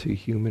soldier to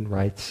human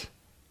rights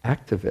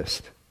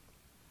activist?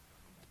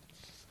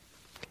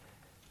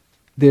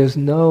 There's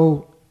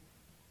no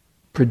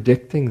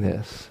predicting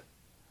this,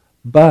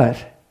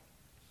 but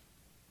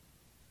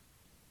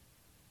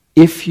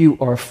if you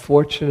are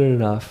fortunate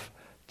enough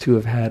to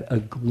have had a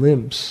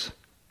glimpse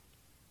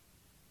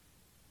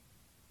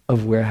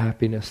of where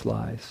happiness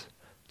lies,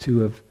 to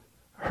have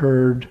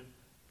heard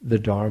the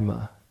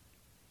Dharma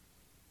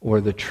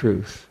or the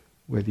truth,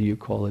 whether you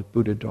call it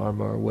Buddha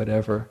Dharma or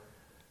whatever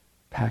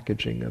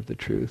packaging of the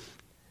truth,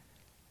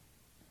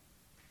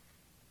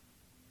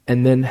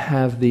 and then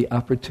have the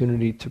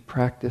opportunity to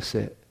practice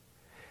it,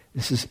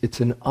 it's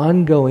an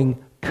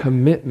ongoing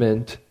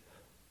commitment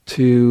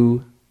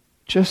to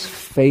just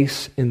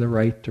face in the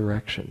right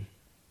direction.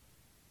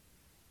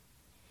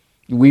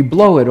 We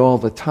blow it all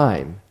the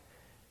time,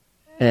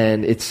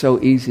 and it's so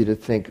easy to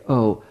think,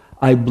 "Oh,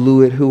 I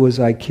blew it, who was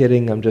I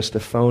kidding, I'm just a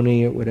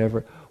phony," or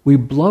whatever. We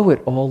blow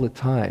it all the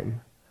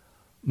time.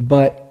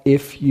 But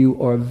if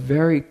you are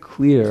very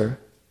clear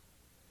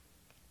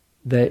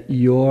that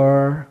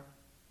your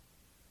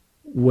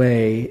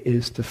way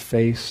is to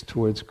face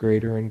towards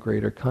greater and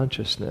greater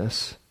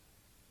consciousness,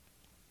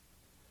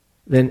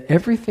 then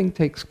everything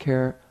takes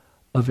care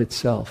of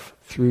itself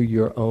through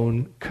your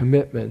own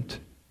commitment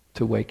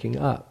to waking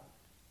up.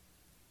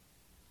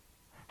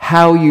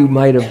 How you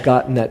might have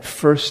gotten that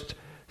first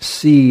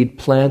seed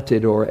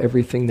planted, or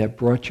everything that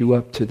brought you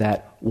up to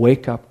that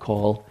wake-up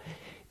call,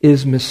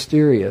 is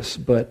mysterious.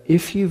 But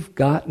if you've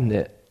gotten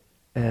it,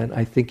 And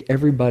I think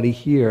everybody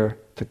here,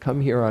 to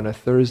come here on a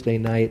Thursday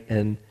night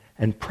and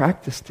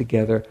practice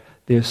together,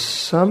 there's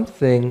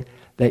something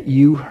that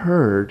you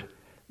heard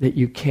that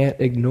you can't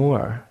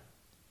ignore.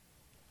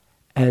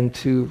 And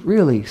to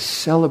really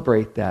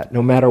celebrate that,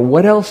 no matter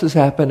what else is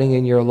happening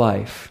in your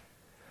life,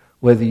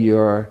 whether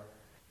you're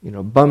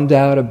bummed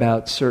out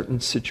about certain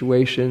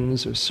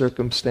situations or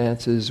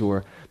circumstances,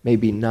 or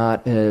maybe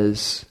not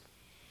as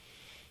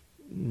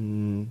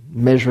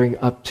measuring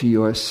up to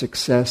your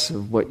success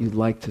of what you'd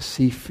like to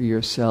see for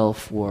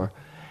yourself, or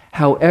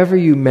however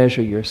you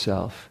measure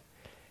yourself,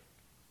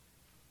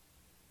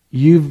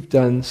 you've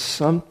done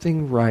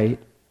something right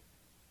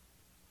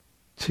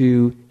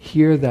to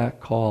hear that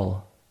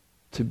call,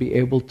 to be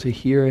able to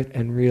hear it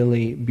and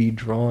really be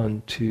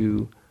drawn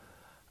to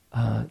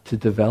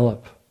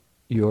develop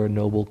your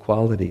noble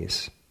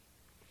qualities.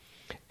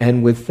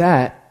 And with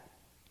that,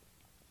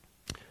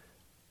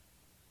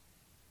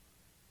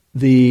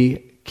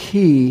 the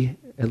key,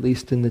 at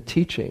least in the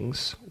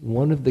teachings,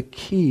 one of the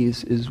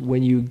keys is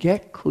when you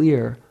get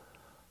clear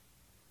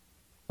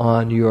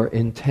on your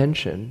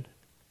intention,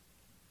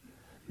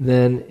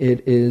 then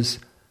it is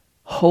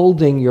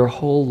holding your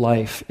whole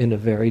life in a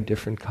very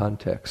different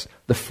context.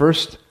 The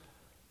first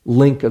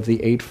link of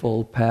the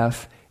Eightfold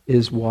Path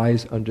is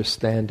wise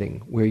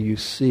understanding, where you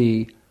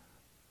see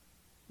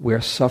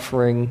where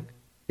suffering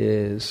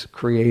is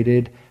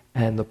created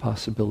and the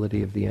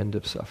possibility of the end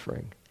of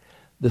suffering.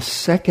 The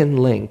second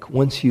link,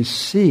 once you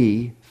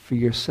see for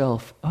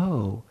yourself,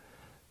 oh,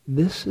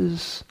 this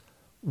is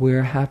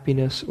where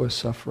happiness or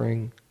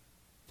suffering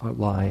are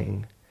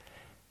lying,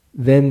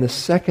 then the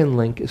second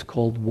link is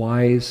called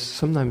wise,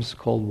 sometimes it's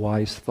called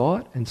wise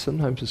thought, and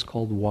sometimes it's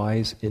called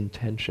wise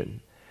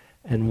intention.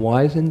 And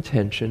wise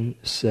intention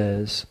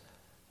says,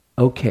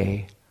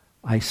 okay,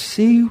 I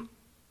see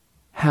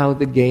how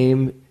the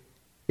game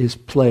is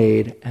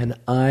played, and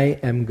I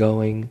am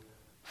going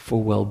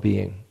for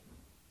well-being.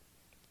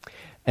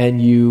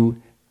 And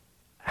you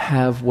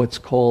have what's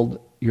called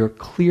your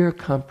clear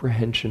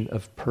comprehension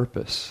of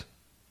purpose.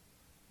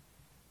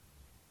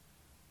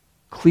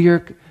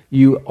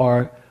 You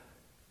are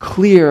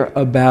clear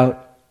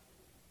about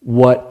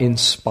what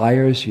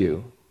inspires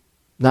you,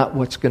 not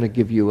what's going to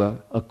give you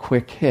a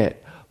quick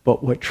hit,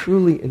 but what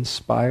truly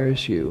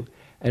inspires you.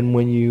 And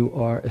when you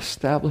are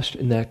established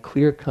in that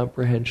clear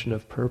comprehension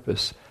of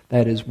purpose,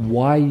 that is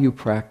why you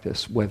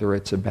practice, whether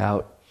it's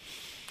about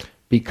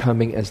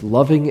becoming as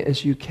loving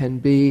as you can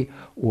be,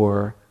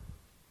 or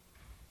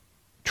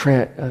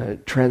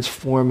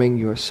transforming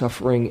your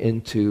suffering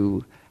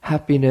into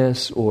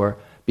happiness, or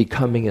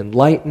becoming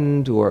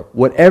enlightened, or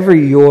whatever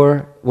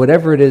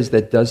it is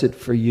that does it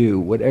for you,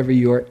 whatever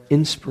your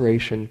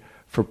inspiration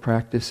for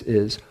practice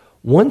is.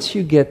 Once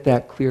you get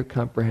that clear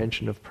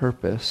comprehension of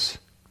purpose,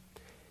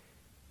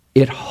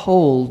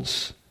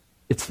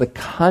 it's the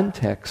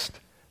context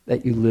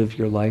that you live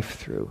your life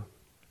through.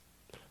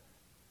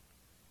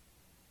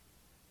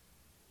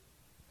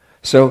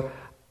 So,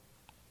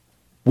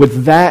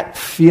 with that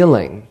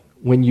feeling,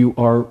 when you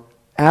are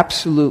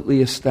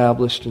absolutely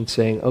established in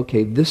saying,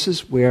 okay, this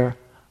is where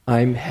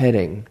I'm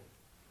heading,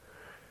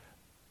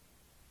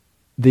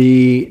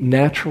 the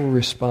natural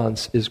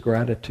response is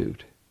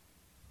gratitude,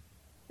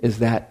 is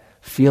that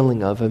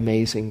feeling of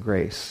amazing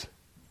grace.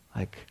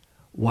 Like,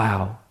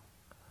 wow,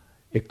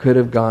 it could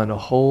have gone a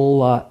whole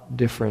lot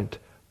different,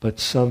 but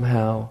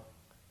somehow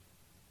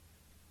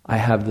I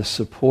have the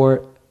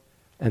support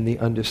and the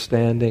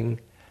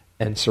understanding,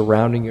 and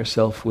surrounding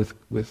yourself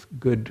with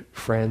good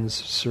friends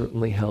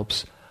certainly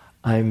helps.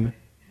 I'm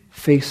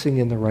facing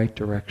in the right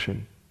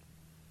direction.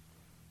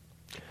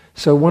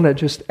 So I want to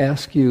just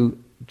ask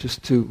you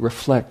just to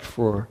reflect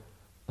for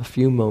a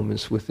few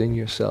moments within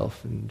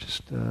yourself, and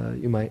just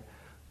you might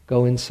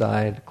go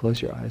inside,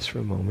 close your eyes for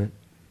a moment,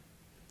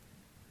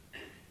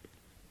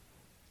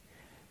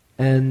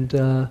 and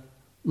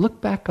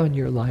look back on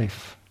your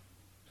life.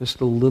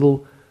 Just a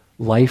little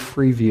life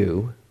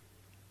review.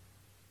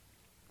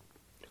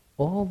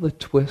 All the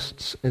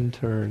twists and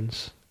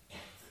turns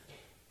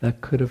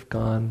that could have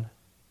gone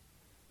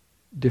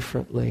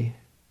differently,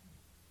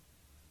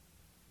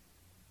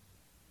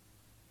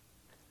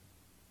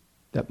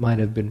 that might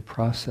have been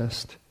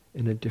processed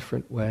in a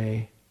different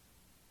way,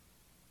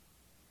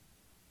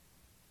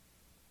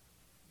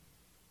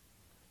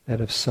 that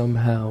have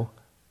somehow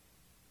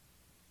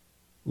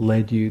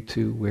led you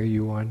to where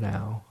you are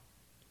now.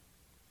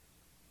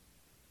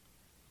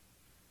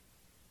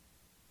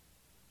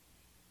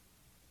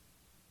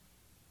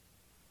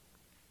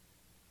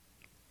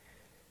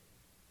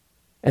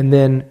 And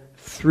then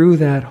through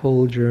that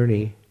whole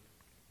journey,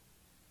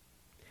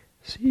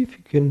 see if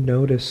you can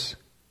notice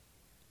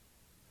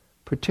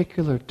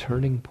particular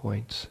turning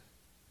points.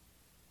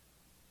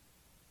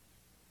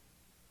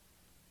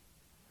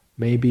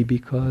 Maybe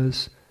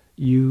because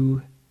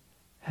you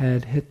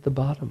had hit the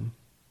bottom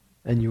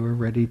and you were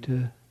ready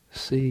to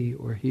see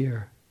or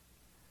hear.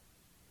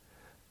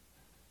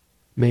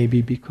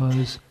 Maybe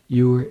because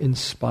you were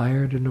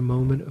inspired in a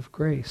moment of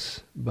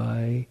grace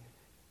by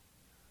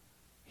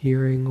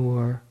hearing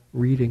or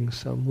reading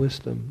some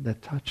wisdom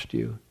that touched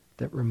you,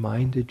 that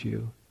reminded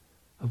you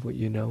of what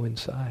you know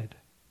inside.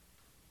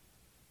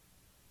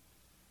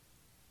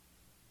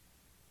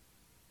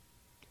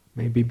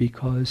 Maybe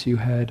because you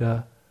had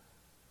a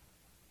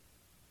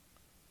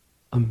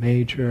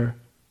major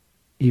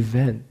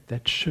event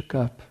that shook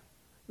up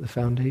the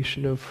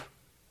foundation of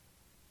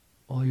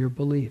all your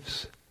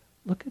beliefs.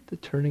 Look at the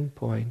turning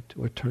point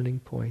or turning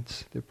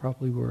points. There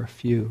probably were a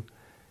few.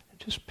 And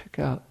just pick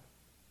out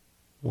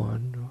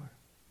one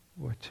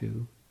or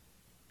two.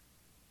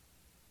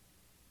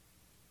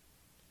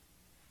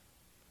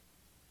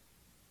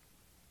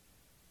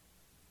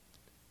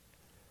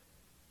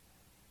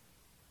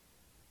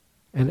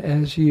 And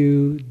as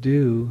you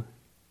do,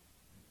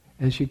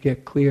 as you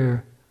get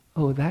clear,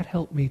 oh, that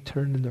helped me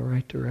turn in the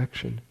right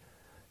direction,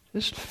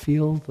 just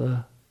feel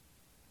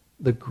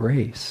the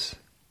grace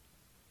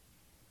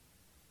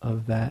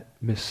of that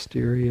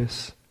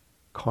mysterious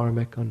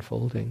karmic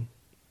unfolding.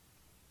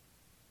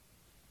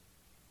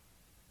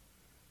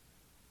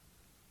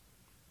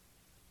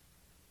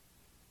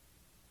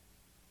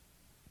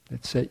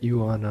 That set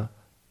you on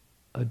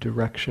a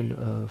direction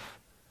of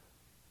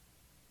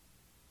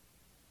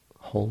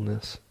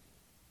wholeness,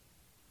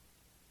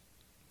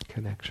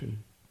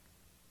 connection.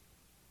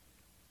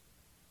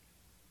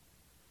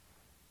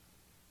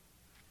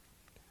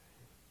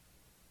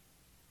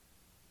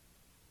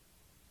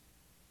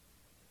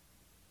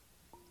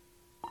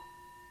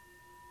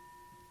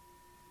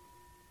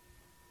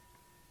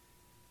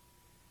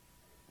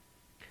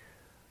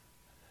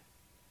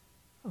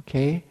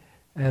 Okay,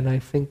 and I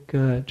think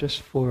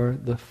just for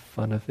the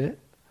fun of it,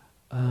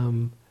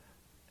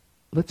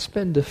 let's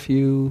spend a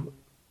few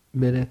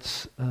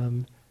minutes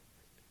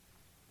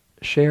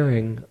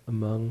sharing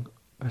among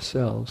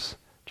ourselves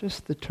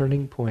just the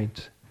turning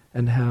point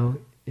and how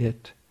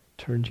it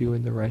turned you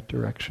in the right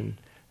direction.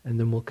 And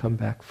then we'll come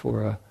back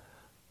for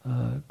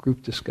a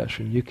group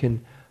discussion. You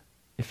can,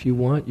 if you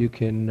want, you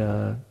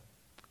can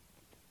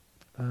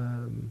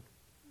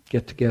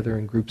get together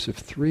in groups of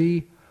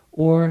 3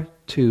 or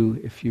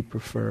 2 if you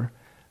prefer.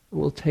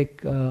 We'll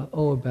take,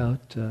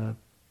 about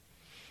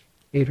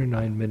 8 or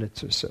 9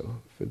 minutes or so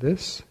for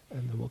this,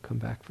 and then we'll come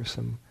back for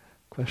some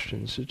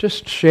questions. So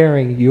just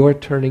sharing your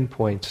turning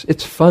points.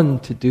 It's fun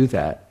to do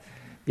that.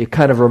 It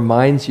kind of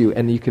reminds you,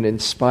 and you can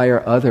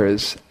inspire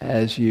others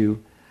as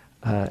you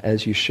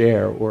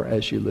share or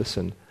as you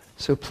listen.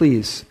 So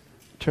please,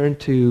 turn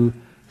to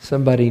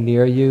somebody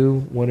near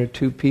you, 1 or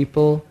 2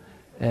 people,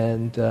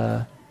 and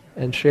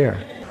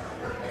share.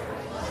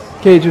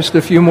 Okay, just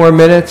a few more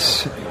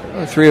minutes,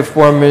 3 or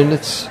 4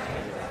 minutes.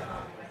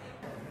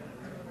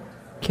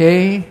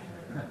 Okay,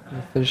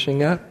 we're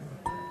finishing up.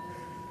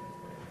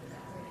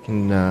 You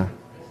can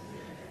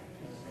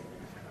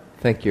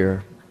thank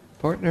your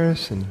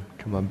partners and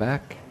come on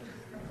back.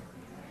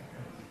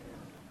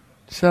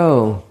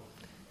 So,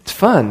 it's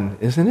fun,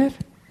 isn't it?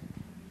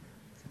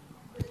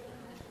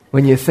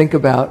 When you think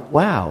about,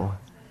 wow,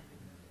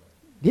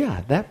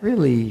 yeah, that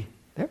really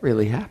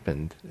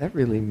happened. That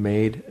really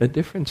made a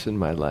difference in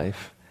my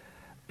life.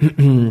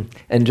 And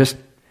just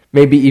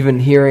maybe even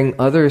hearing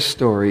other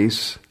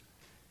stories,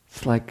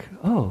 it's like,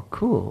 oh,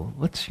 cool,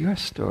 what's your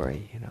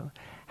story?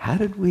 How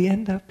did we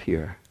end up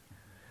here?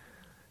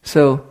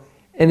 So,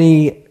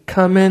 any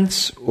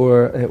comments,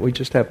 or we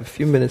just have a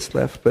few minutes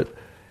left, but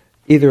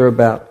either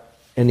about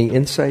any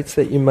insights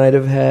that you might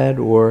have had,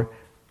 or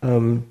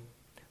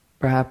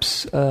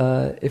perhaps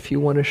if you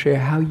want to share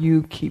how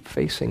you keep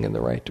facing in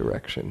the right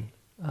direction.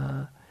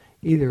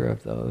 Either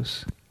of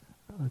those.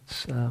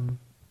 Let's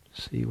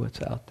see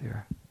what's out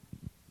there.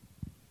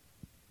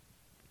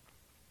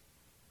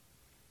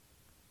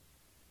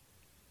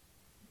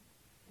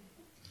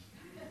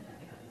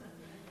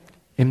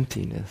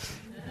 Emptiness.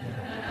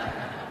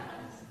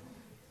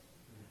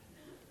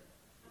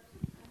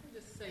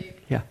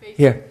 Yeah,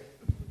 here.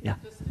 Yeah,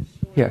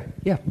 here.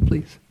 Yeah,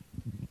 please.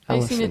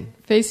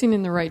 Facing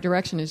in the right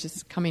direction is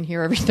just coming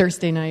here every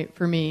Thursday night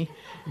for me.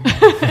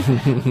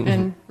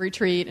 And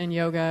retreat and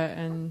yoga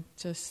and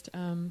just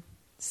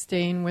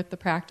staying with the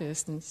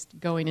practice and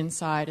going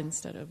inside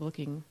instead of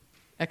looking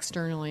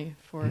externally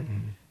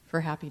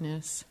for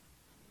happiness.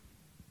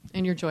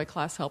 And your joy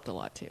class helped a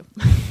lot too.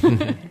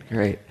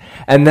 Great.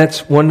 And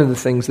that's one of the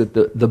things that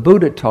the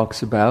Buddha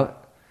talks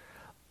about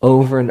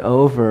over and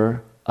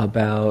over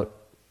about,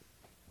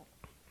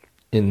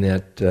 in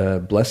that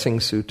Blessing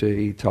Sutta,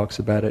 he talks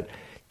about it,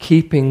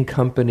 keeping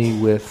company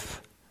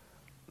with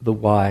the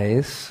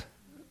wise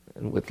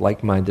and with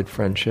like-minded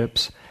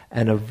friendships,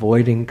 and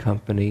avoiding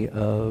company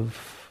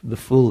of the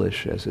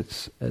foolish, as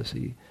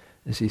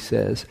he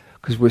says,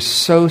 because we're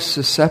so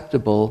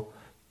susceptible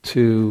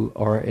to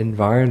our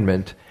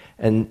environment,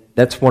 and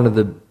that's one of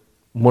the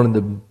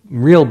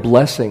real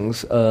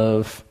blessings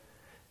of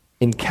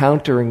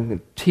encountering the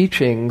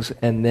teachings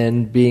and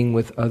then being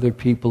with other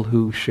people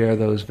who share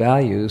those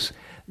values.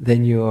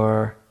 Then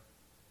you're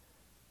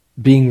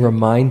being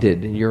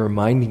reminded, and you're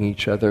reminding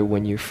each other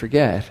when you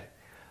forget.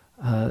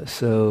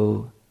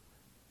 So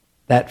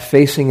that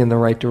facing in the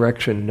right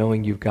direction,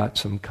 knowing you've got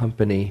some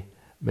company,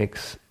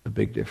 makes a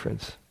big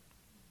difference.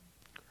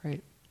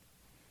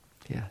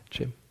 Yeah,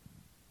 Jim.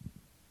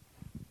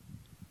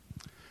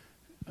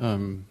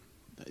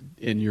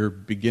 In your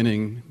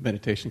beginning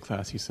meditation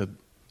class, you said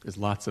there's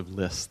lots of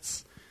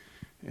lists,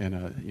 and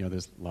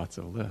there's lots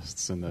of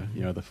lists, and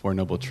the Four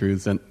Noble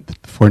Truths, and the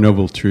Four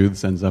Noble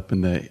Truths ends up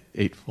in the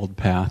Eightfold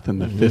Path,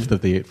 and the fifth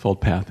of the Eightfold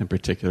Path in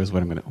particular is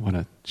what I'm going to want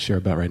to share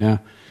about right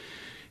now.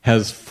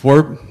 Has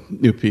 4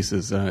 new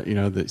pieces,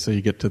 so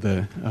you get to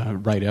the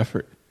right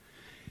effort,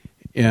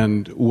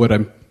 and what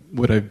I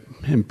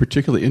am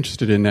particularly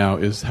interested in now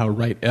is how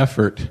right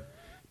effort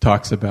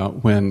talks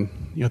about when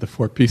the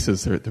 4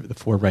 pieces, or the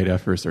 4 right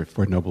efforts, or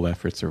 4 noble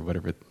efforts, or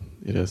whatever it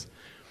is,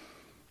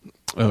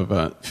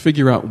 of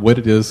figure out what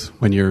it is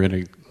when you're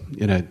in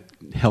a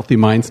healthy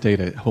mind state,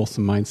 a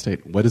wholesome mind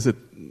state.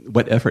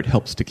 What effort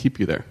helps to keep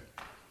you there?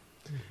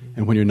 Mm-hmm.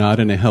 And when you're not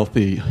in a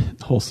healthy,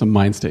 wholesome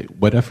mind state,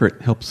 what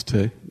effort helps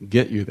to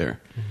get you there?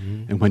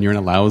 Mm-hmm. And when you're in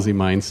a lousy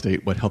mind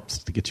state, what helps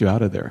to get you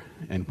out of there?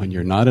 And when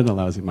you're not in a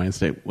lousy mind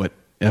state, what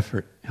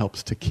effort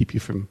helps to keep you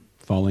from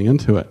falling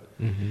into it?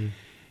 Mm-hmm.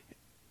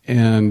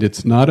 And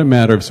it's not a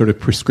matter of sort of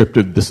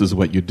prescriptive, this is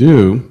what you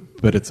do,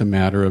 but it's a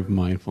matter of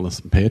mindfulness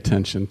and pay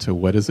attention to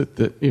what is it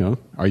that,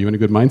 are you in a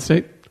good mind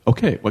state?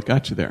 Okay, what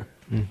got you there?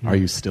 Mm-hmm. Are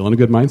you still in a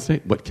good mind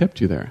state? What kept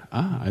you there?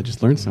 I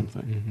just learned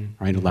something. Mm-hmm.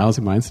 Are you in a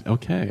lousy mind state?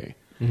 Okay.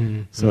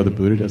 Mm-hmm. So the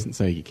Buddha doesn't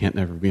say you can't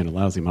never be in a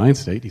lousy mind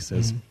state. He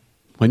says,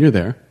 when you're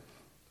there,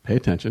 pay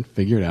attention,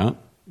 figure it out.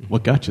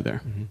 What got you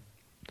there? Mm-hmm.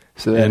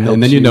 So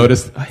and then you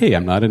notice, hey,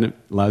 I'm not in a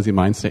lousy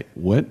mind state.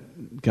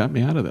 What got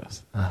me out of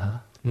this? Uh-huh.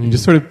 Mm-hmm.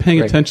 Just sort of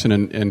paying attention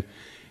and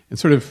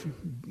sort of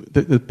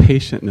the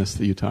patientness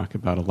that you talk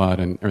about a lot,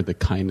 or the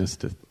kindness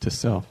to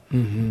self.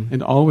 Mm-hmm.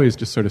 And always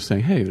just sort of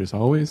saying, hey, there's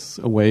always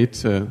a way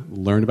to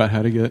learn about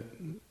how to get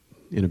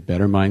in a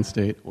better mind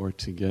state or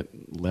to get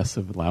less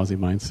of a lousy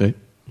mind state.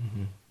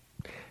 Mm-hmm.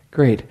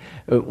 Great.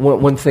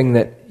 One thing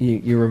that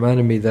you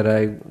reminded me that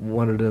I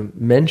wanted to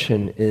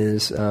mention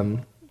is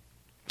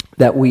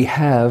that we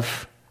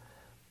have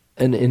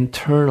an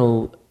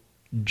internal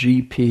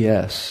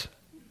GPS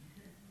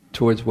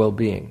towards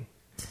well-being.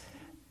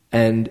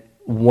 And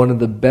one of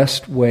the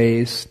best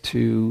ways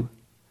to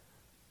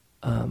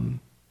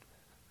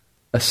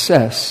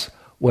assess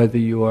whether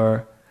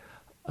you're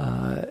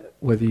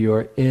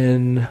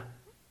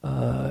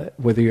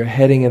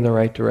heading in the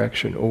right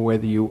direction or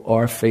whether you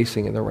are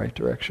facing in the right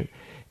direction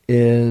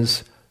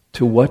is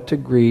to what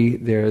degree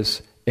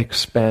there's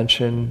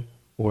expansion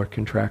or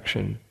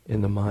contraction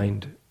in the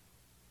mind,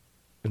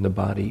 in the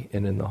body,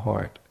 and in the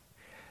heart.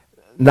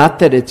 Not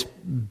that it's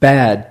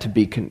bad to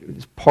be,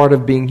 part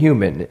of being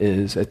human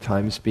is at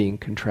times being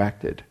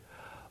contracted.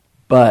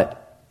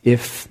 But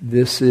if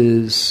this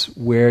is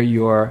where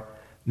you're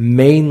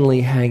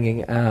mainly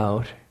hanging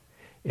out,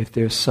 if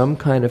there's some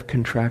kind of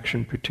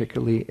contraction,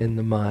 particularly in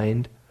the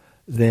mind,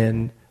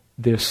 then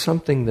there's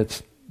something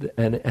that's,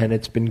 and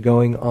it's been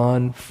going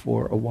on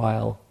for a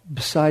while,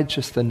 besides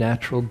just the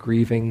natural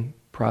grieving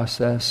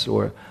process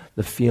or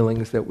the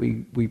feelings that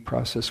we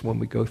process when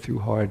we go through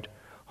hard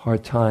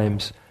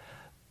times,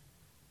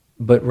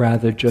 but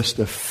rather just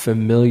a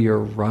familiar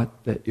rut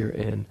that you're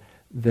in,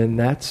 then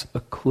that's a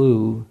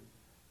clue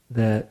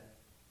that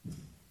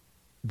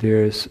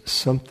there's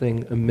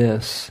something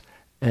amiss.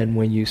 And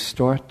when you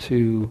start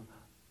to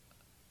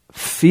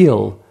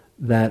feel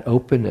that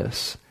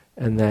openness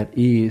and that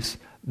ease,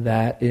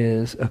 that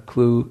is a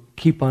clue.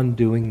 Keep on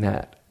doing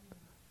that.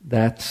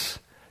 That's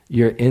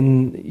you're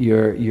going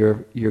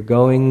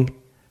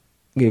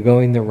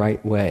the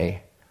right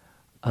way.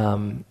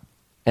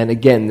 And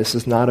again, this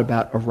is not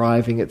about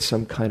arriving at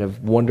some kind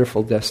of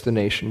wonderful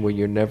destination where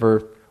you're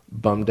never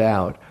bummed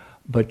out,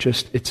 but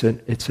just it's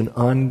an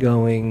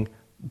ongoing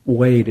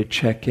way to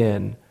check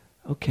in.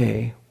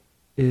 Okay,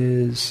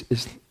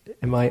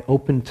 am I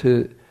open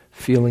to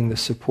feeling the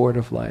support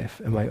of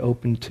life? Am I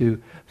open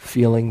to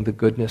feeling the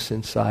goodness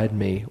inside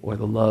me or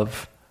the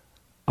love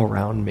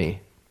around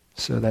me?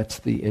 So that's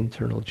the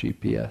internal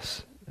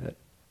GPS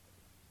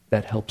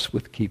that helps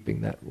with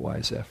keeping that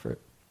wise effort.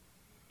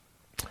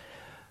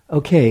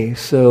 Okay,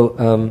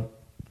 so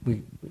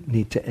we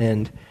need to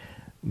end,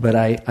 but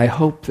I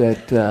hope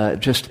that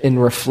just in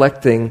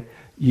reflecting,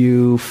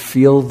 you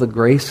feel the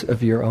grace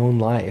of your own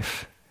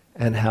life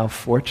and how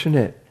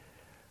fortunate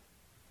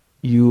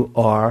you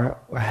are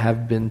or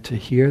have been to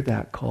hear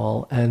that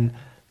call, and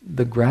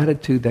the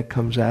gratitude that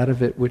comes out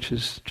of it, which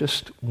is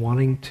just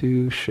wanting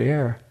to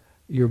share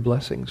your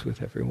blessings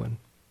with everyone.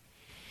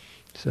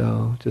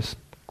 So just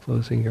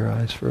closing your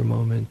eyes for a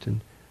moment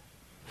and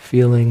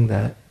feeling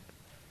that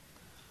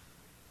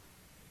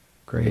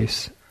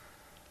grace.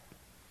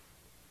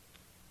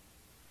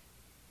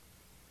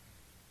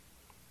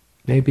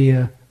 Maybe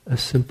a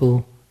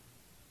simple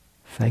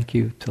thank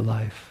you to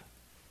life.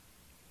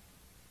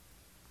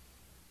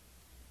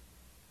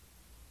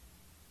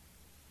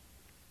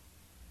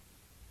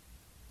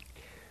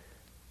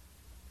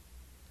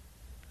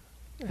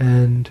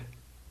 And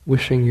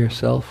wishing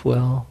yourself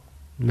well,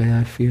 may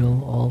I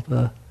feel all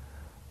the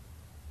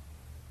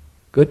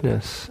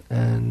goodness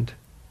and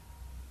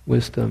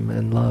wisdom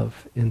and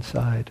love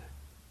inside.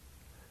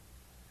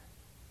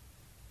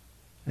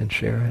 and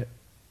share it.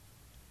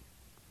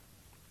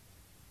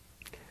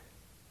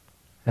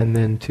 And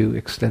then to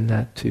extend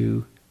that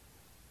to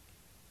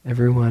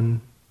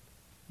everyone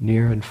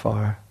near and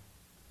far.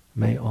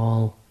 May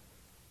all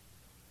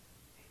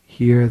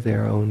hear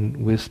their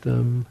own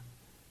wisdom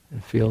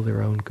and feel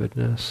their own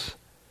goodness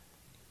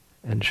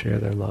and share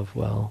their love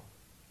well.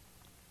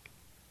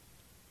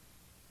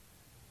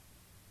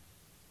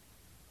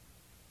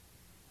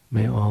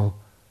 May all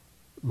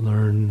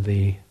learn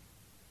the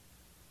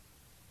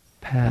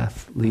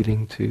path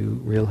leading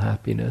to real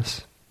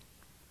happiness.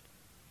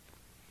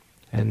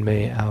 And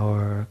may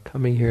our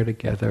coming here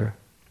together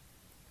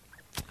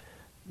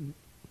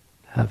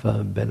have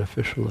a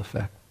beneficial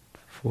effect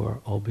for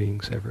all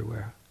beings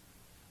everywhere.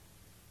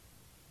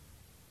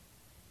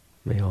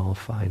 May all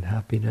find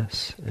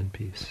happiness and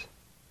peace.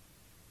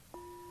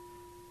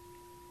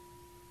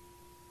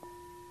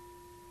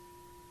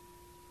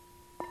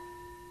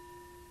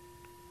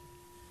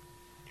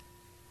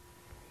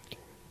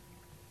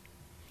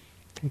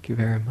 Thank you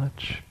very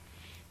much.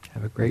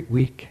 Have a great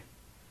week.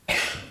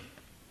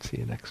 See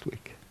you next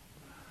week.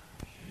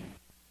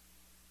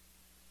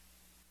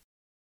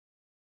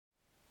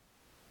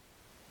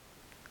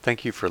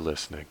 Thank you for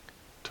listening.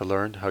 To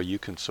learn how you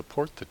can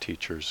support the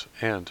teachers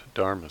and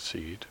Dharma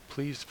Seed,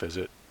 please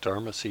visit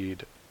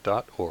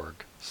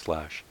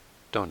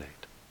dharmaseed.org/donate.